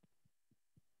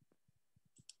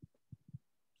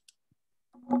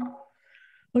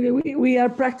 Okay, we are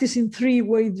practicing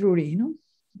 3-way Drury, no?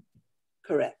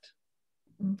 Correct.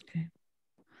 Okay.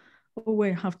 Oh,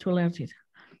 we have to alert it.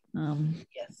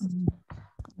 Yes.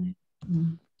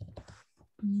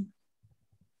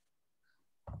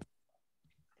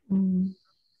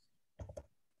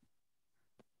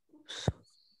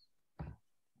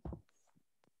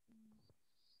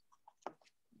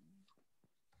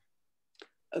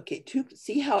 Okay,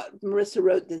 see how Marissa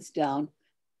wrote this down?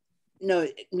 No,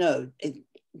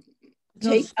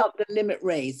 take out the limit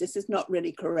raise. This is not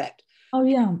really correct. Oh,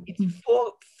 yeah. It's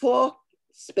four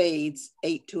spades,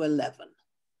 8 to 11.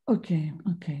 Okay,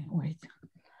 wait.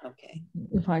 Okay.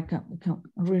 If I can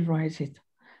rewrite it.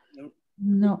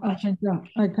 No, I cannot.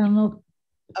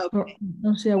 Okay.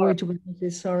 Don't see a way to write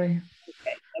this, sorry.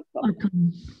 Okay, no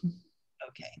problem.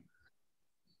 Okay.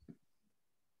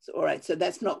 So, all right, so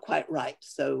that's not quite right.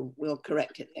 So we'll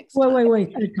correct it next time.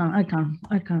 Wait, I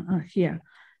can, here.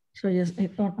 So yes,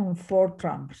 it's on 4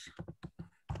 trumps.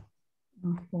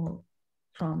 4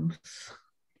 trumps.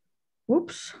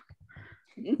 Whoops.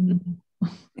 If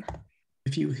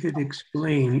you hit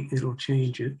explain, it'll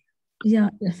change it. Yeah,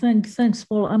 thanks,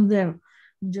 Paul. I'm there.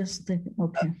 Just thinking,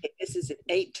 okay. This is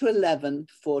 8 to 11,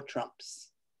 4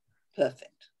 trumps.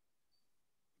 Perfect.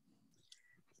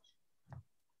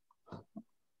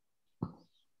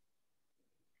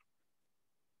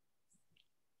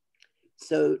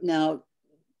 So now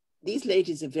these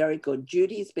ladies are very good.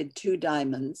 Judy's bid 2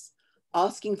 diamonds,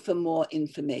 asking for more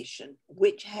information.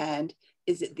 Which hand?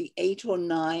 Is it the 8 or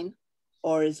 9,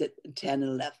 or is it 10,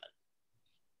 11?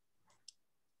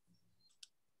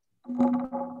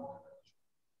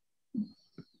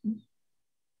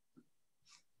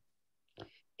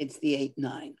 It's the 8,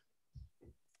 9.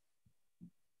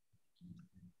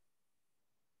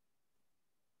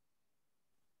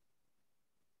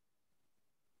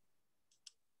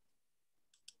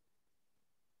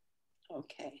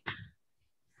 Okay.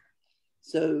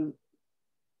 So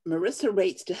Marissa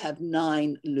rates to have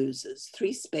 9 losers.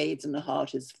 3 spades and a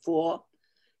heart is 4,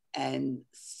 and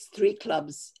 3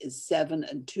 clubs is 7,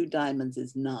 and 2 diamonds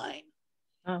is 9.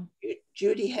 Oh.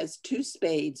 Judy has 2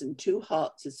 spades and 2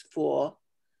 hearts is 4,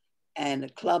 and a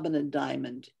club and a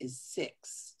diamond is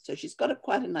 6. So she's got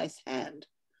quite a nice hand.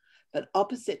 But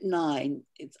opposite 9,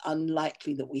 it's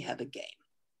unlikely that we have a game.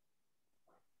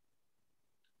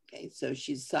 Okay, so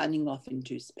she's signing off in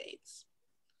 2 spades.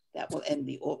 That will end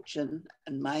the auction,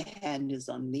 and my hand is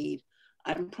on lead.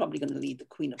 I'm probably going to lead the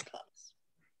Queen of Clubs.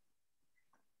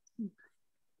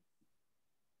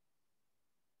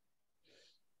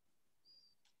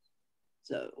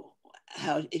 So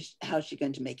how is she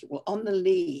going to make it? Well, on the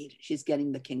lead, she's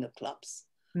getting the King of Clubs.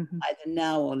 either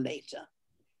now or later.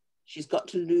 She's got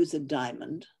to lose a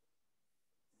diamond.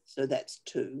 So that's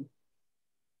 2.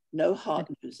 No heart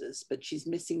losers, but she's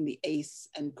missing the ace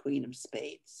and queen of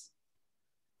spades.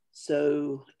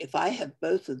 So if I have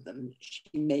both of them, she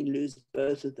may lose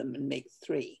both of them and make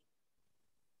 3.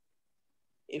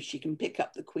 If she can pick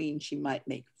up the queen, she might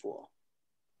make 4.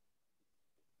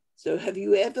 So have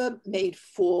you ever made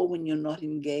 4 when you're not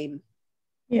in game?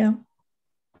 Yeah.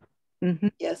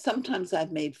 Yeah, sometimes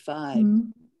I've made 5.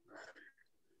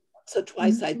 So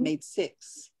twice I've made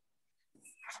 6.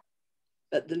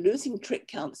 But the losing trick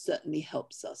count certainly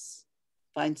helps us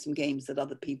find some games that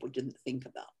other people didn't think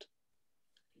about.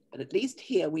 But at least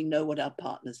here we know what our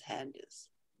partner's hand is.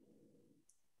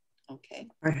 Okay.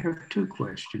 I have 2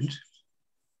 questions.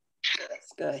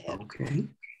 Let's go ahead. Okay.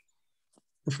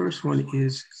 The first one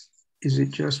is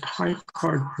it just high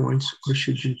card points or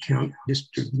should you count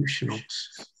distributionals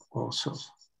also?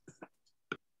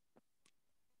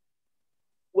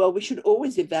 Well, we should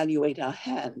always evaluate our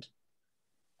hand.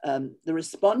 The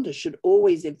responder should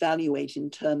always evaluate in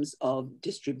terms of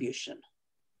distribution.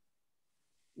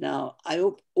 Now, I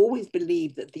always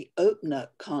believe that the opener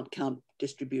can't count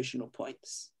distributional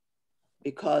points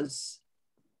because,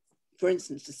 for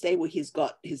instance, to say, well, he's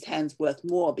got his hand's worth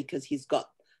more because he's got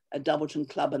a doubleton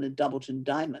club and a doubleton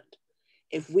diamond.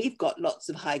 If we've got lots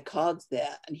of high cards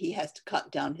there and he has to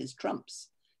cut down his trumps,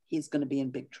 he's going to be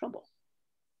in big trouble.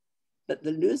 But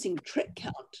the losing trick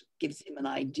count gives him an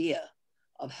idea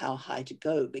of how high to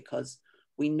go because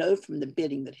we know from the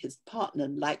bidding that his partner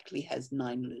likely has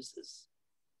 9 losers.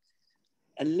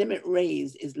 A limit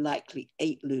raise is likely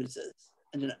 8 losers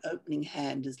and an opening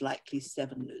hand is likely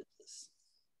 7 losers.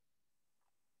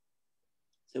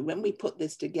 So when we put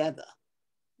this together,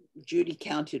 Judy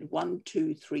counted 1,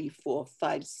 2, 3, 4,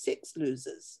 5, 6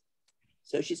 losers.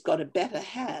 So she's got a better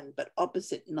hand, but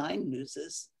opposite 9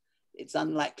 losers, it's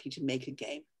unlikely to make a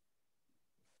game.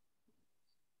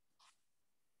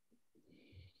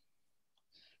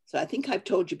 So I think I've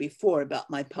told you before about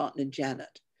my partner,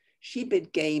 Janet. She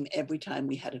bid game every time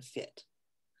we had a fit.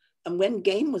 And when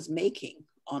game was making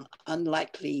on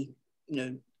unlikely,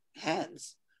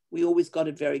 hands, we always got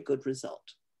a very good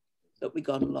result. But we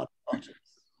got a lot of bottoms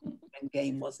when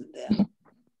game wasn't there.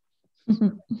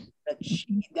 But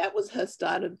that was her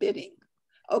style of bidding.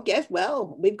 Oh, guess,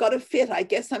 well, we've got a fit. I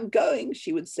guess I'm going,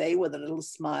 she would say with a little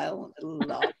smile, a little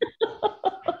laugh.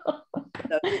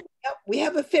 So, yeah, we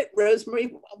have a fit,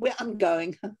 Rosemary. I'm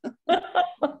going.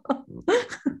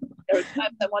 There are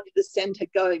times I wanted to send her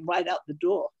going right out the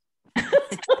door.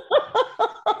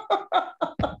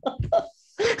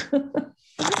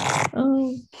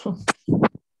 Oh.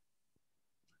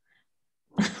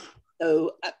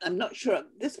 So I'm not sure.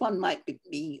 This one might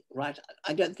be right.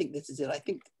 I don't think this is it. I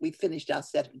think we finished our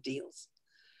set of deals.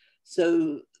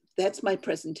 So that's my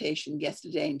presentation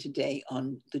yesterday and today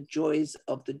on the joys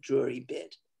of the Drury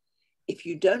bid. If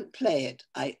you don't play it,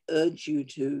 I urge you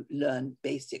to learn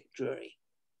basic Drury.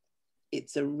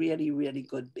 It's a really, really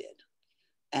good bid.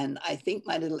 And I think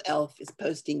my little elf is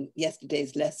posting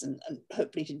yesterday's lesson and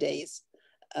hopefully today's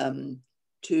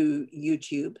to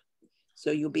YouTube.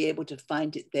 So you'll be able to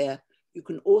find it there. You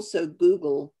can also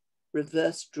Google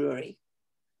Reverse Drury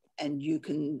and you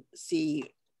can see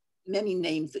many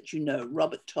names that you know,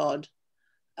 Robert Todd,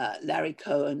 Larry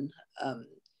Cohen,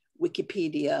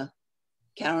 Wikipedia,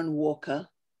 Karen Walker,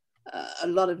 a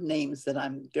lot of names that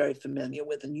I'm very familiar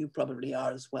with and you probably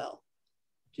are as well,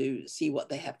 to see what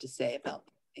they have to say about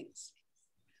things.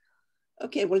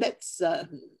 Okay, well, let's,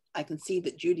 I can see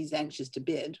that Judy's anxious to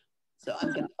bid, so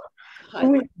I'm going to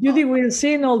hide. Judy, we're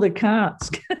seeing all the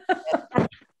cards.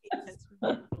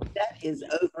 That is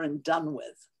over and done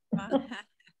with.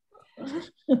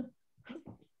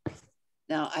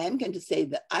 Now, I am going to say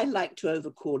that I like to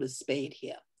overcall a spade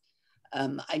here.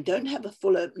 I don't have a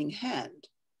full opening hand,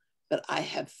 but I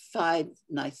have 5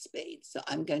 nice spades, so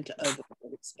I'm going to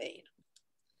overcall a spade.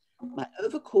 My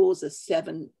overcalls are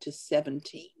 7 to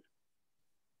 17.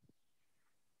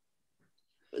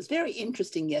 It was very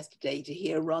interesting yesterday to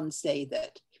hear Ron say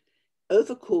that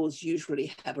overcalls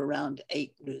usually have around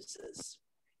 8 losers.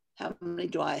 How many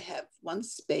do I have? 1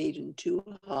 spade and 2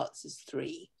 hearts is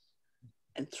 3.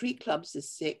 And 3 clubs is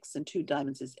 6 and 2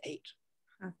 diamonds is 8.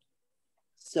 Huh.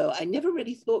 So I never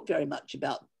really thought very much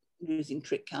about losing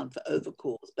trick count for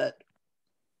overcalls, but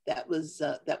that was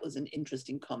an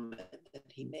interesting comment that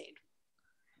he made.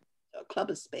 So a club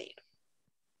of spade.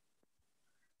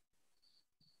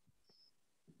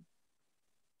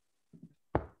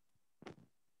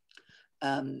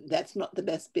 That's not the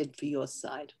best bid for your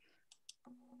side.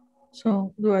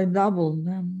 So do I double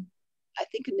then? I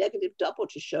think a negative double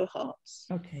to show hearts.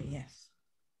 Okay, yes.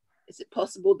 Is it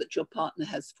possible that your partner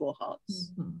has 4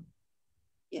 hearts? Mhm.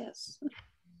 Yes.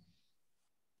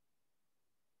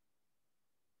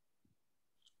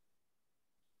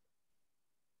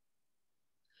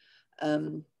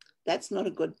 That's not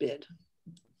a good bid.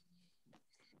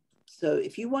 So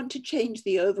if you want to change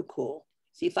the overcall,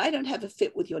 see, if I don't have a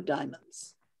fit with your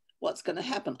diamonds, what's going to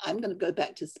happen? I'm going to go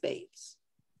back to spades.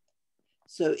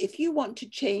 So if you want to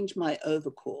change my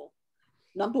overcall,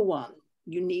 number 1,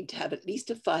 you need to have at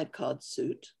least a 5-card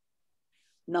suit.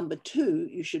 Number 2,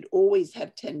 you should always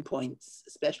have 10 points,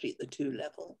 especially at the 2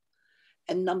 level.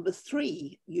 And number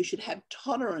 3, you should have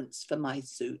tolerance for my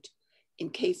suit in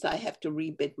case I have to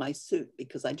rebid my suit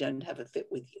because I don't have a fit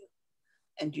with you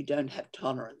and you don't have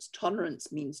tolerance.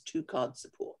 Tolerance means 2-card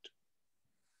support.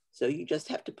 So you just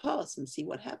have to pass and see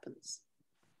what happens.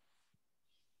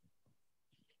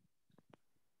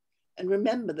 And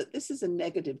remember that this is a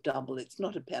negative double. It's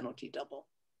not a penalty double.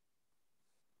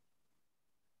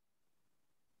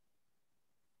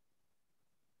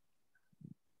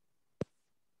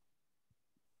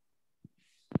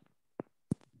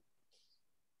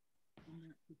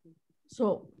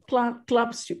 So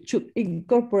clubs should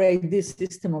incorporate this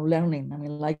system of learning. I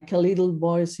mean, like a little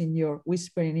voice in your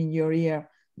whispering in your ear.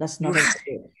 That's not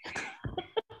okay.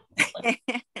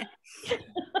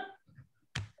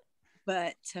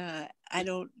 But I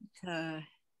don't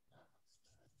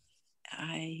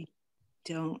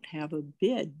have a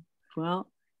bid.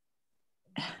 Well,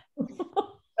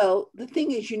 well, the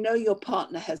thing is, you know, your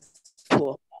partner has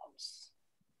 4 hearts.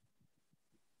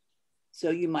 So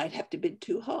you might have to bid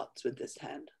 2 hearts with this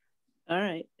hand. all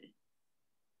right.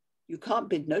 You can't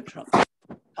bid no trump.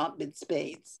 Can't bid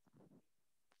spades.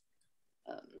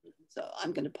 So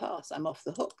I'm going to pass. I'm off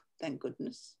the hook. Thank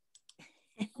goodness.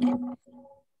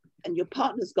 And your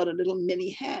partner's got a little mini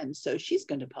hand, so she's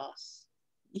going to pass.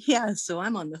 Yeah, so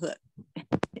I'm on the hook.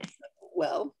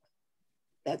 Well,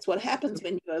 that's what happens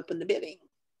when you open the bidding.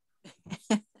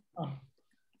 Oh.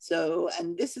 So,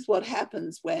 and this is what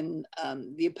happens when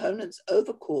the opponents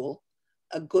overcall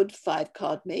a good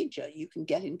 5-card major. You can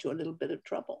get into a little bit of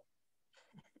trouble.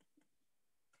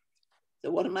 So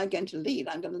what am I going to lead?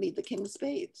 I'm going to lead the king of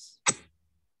spades.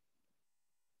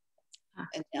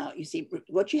 And now you see,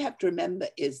 what you have to remember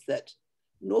is that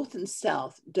North and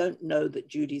South don't know that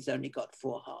Judy's only got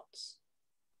 4 hearts.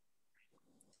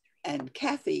 And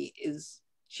Kathy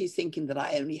she's thinking that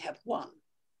I only have 1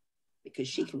 because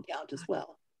she can count as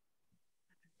well.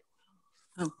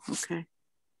 Oh, okay.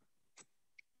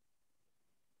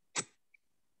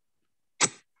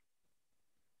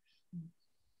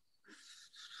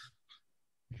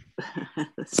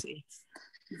 Let's see.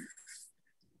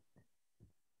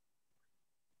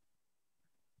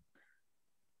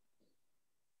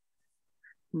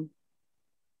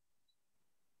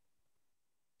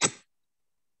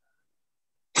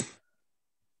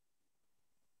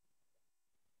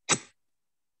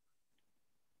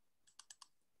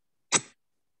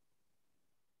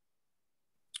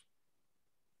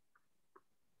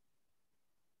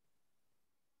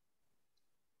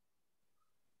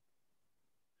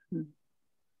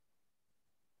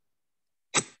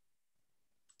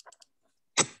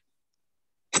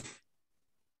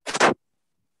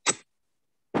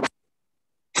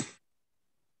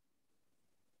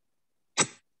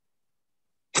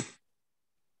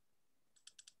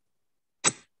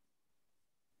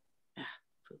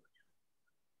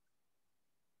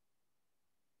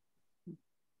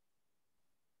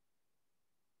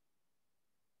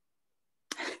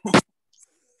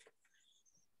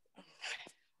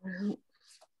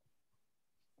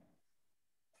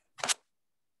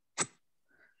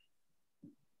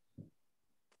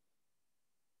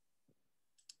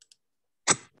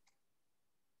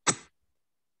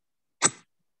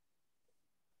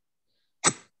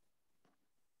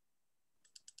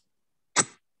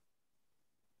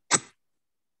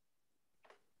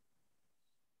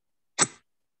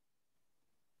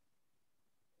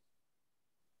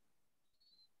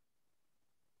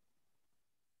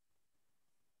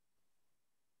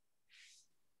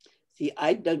 See,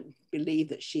 I don't believe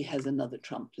that she has another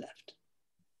trump left.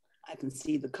 I can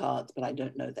see the cards, but I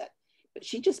don't know that. But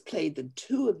she just played the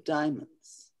 2 of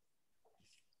diamonds.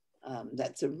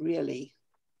 That's a really,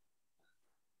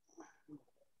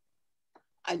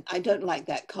 I don't like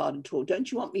that card at all.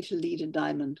 Don't you want me to lead a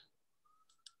diamond?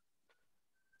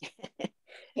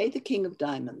 Play the king of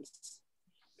diamonds.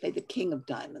 Play the king of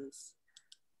diamonds.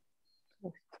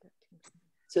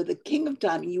 So the king of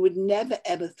diamonds, you would never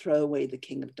ever throw away the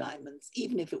king of diamonds,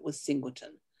 even if it was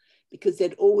singleton, because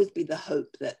there'd always be the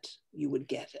hope that you would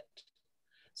get it.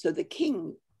 So the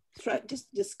king,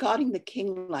 just discarding the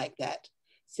king like that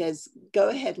says, go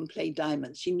ahead and play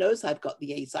diamonds. She knows I've got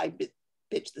the ace. I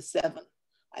pitched the 7.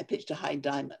 I pitched a high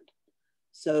diamond.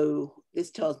 So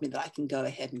this tells me that I can go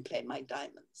ahead and play my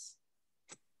diamonds.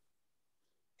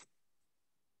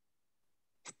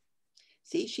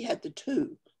 See, she had the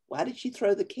 2. Why did she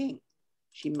throw the king?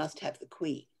 She must have the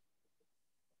queen.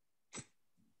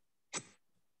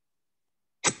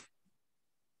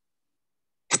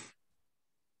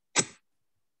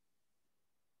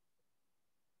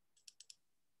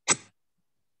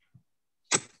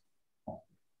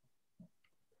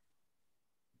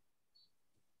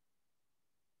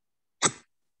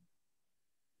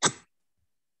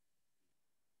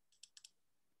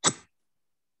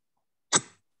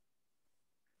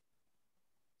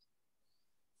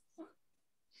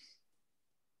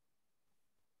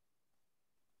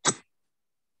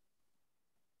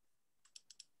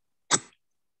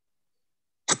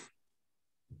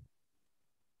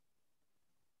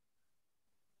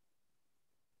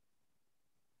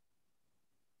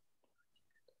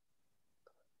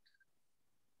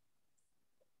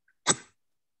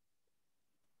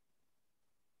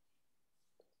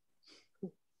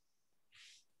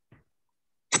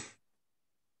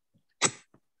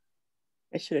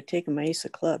 I should have taken my ace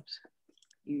of clubs.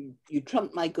 You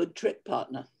trumped my good trick,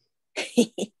 partner.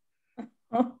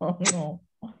 Oh, no.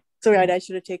 It's all right. I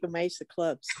should have taken my ace of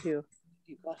clubs too.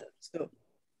 You got it. So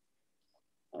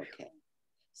Okay.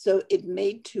 So it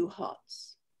made 2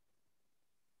 hearts.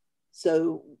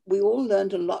 So we all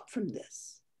learned a lot from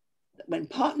this. When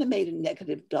partner made a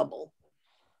negative double,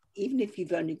 even if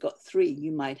you've only got 3,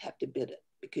 you might have to bid it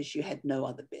because you had no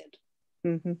other bid.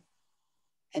 mm-hmm.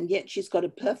 And yet she's got a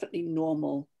perfectly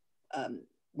normal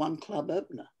 1 club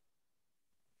opener.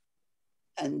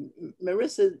 And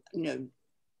Marissa, you know,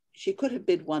 she could have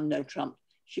bid 1 no trump.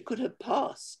 She could have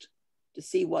passed to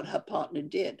see what her partner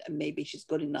did. And maybe she's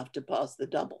good enough to pass the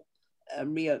double,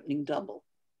 reopening double.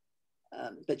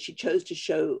 But she chose to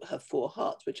show her 4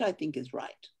 hearts, which I think is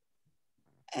right.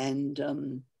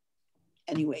 And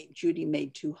anyway, Judy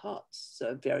made 2 hearts, so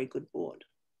a very good board.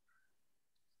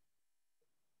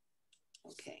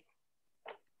 Okay.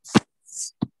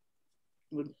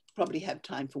 We'll probably have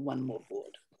time for 1 more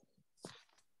board.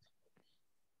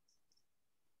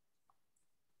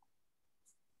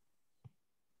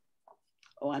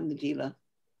 Oh, I'm the dealer.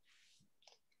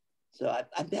 So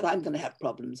I bet I'm going to have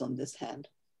problems on this hand.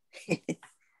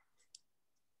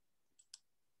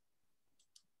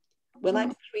 When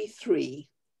I'm 3-3,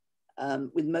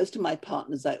 with most of my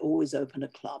partners, I always open a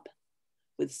club.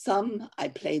 With some, I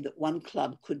play that 1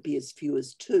 club could be as few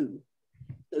as 2,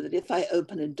 so that if I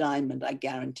open a diamond, I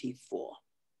guarantee 4.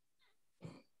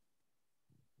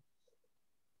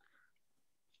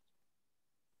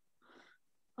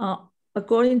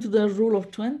 According to the rule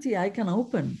of 20, I can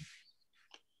open.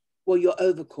 Well, you're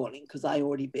overcalling because I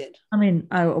already bid. I mean,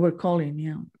 we're calling,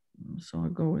 yeah. So I'll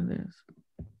go with this.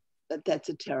 But that's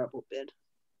a terrible bid.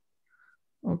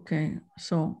 Okay,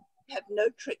 so. You have no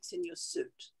tricks in your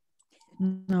suit.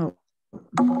 No.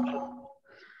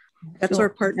 That's our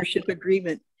partnership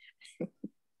agreement.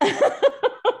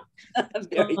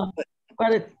 Very good.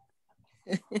 But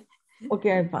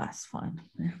okay, I pass, fine.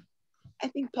 Yeah. I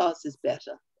think pass is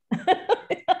better.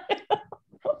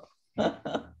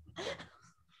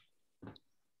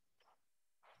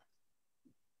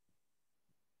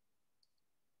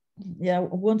 Yeah, I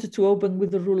wanted to open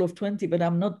with the rule of 20, but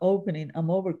I'm not opening. I'm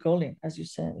overcalling, as you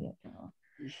said. You know.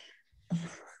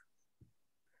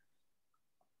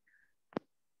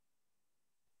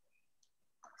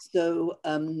 So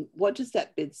what does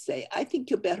that bid say? I think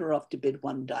you're better off to bid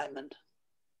 1 diamond.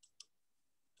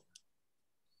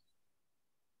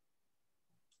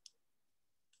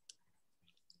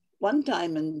 One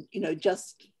diamond, you know,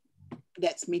 just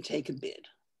lets me take a bid.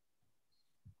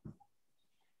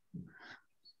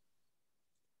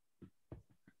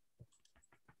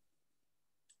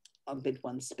 I'll bid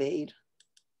 1 spade.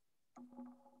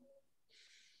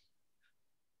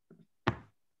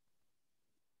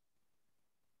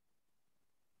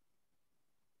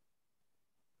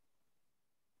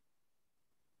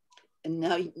 And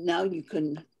now you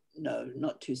can, no,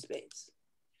 not 2 spades.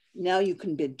 Now you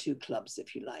can bid 2 clubs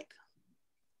if you like.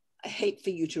 I hate for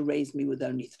you to raise me with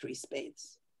only 3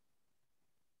 spades.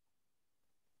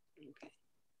 Okay.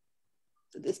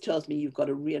 So this tells me you've got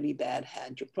a really bad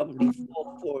hand. You're probably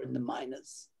 4-4 in the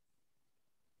minors.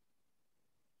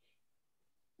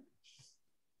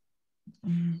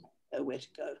 Nowhere to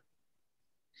go.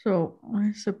 So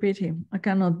it's a pity. I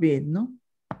cannot bid, no?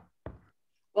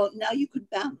 Well, now you could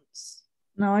bounce.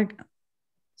 No,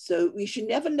 So we should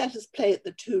never let us play at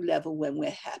the 2 level when we're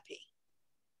happy.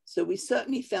 So we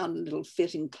certainly found a little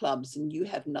fit in clubs, and you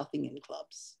have nothing in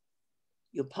clubs.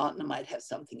 Your partner might have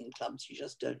something in clubs, you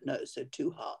just don't know. So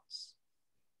 2 hearts.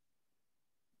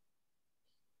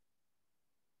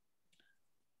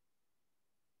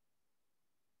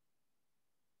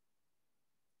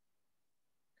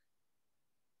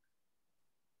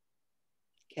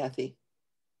 Kathy.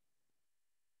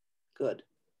 Good.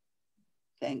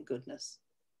 Thank goodness.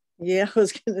 Yeah, I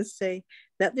was going to say,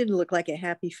 that didn't look like a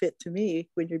happy fit to me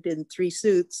when you're in 3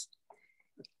 suits,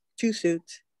 2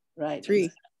 suits. Right.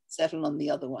 3. Settle on the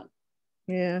other one.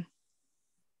 Yeah.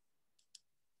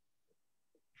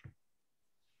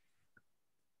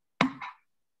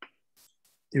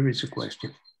 There is a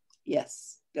question.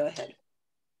 Yes, go ahead.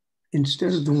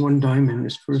 Instead of the 1 diamond,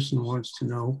 this person wants to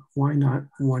know, why not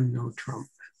 1 no trump?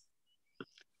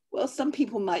 Well, some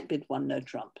people might bid 1 no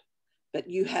trump, but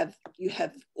you have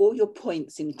all your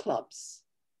points in clubs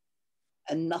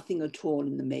and nothing at all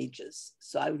in the majors.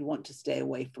 So I would want to stay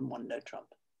away from 1 no trump.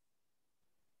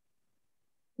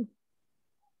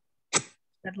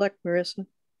 Good luck, Marissa.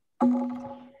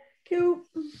 Cute.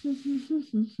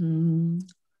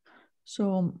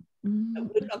 So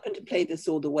we're not going to play this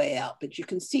all the way out, but you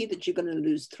can see that you're going to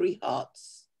lose 3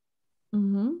 hearts,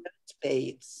 7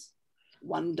 spades,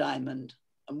 1 diamond,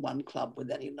 and 1 club with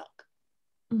any luck.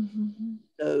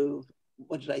 So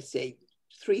what did I say?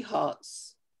 3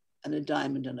 hearts and a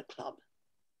diamond and a club.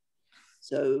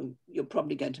 So you're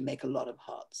probably going to make a lot of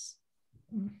hearts.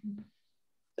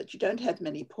 But you don't have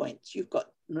many points. You've got,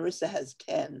 Marissa has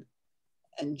 10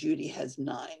 and Judy has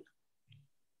 9.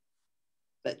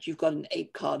 But you've got an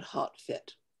 8-card heart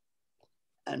fit.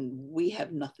 And we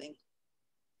have nothing.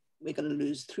 We're going to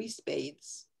lose 3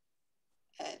 spades.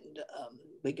 And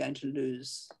we're going to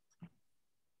lose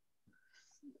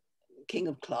King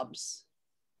of clubs.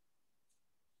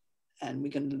 And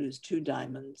we're going to lose 2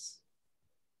 diamonds.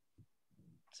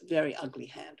 It's a very ugly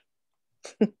hand.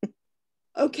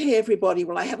 Okay, everybody.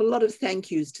 Well, I have a lot of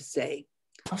thank yous to say.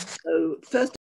 So first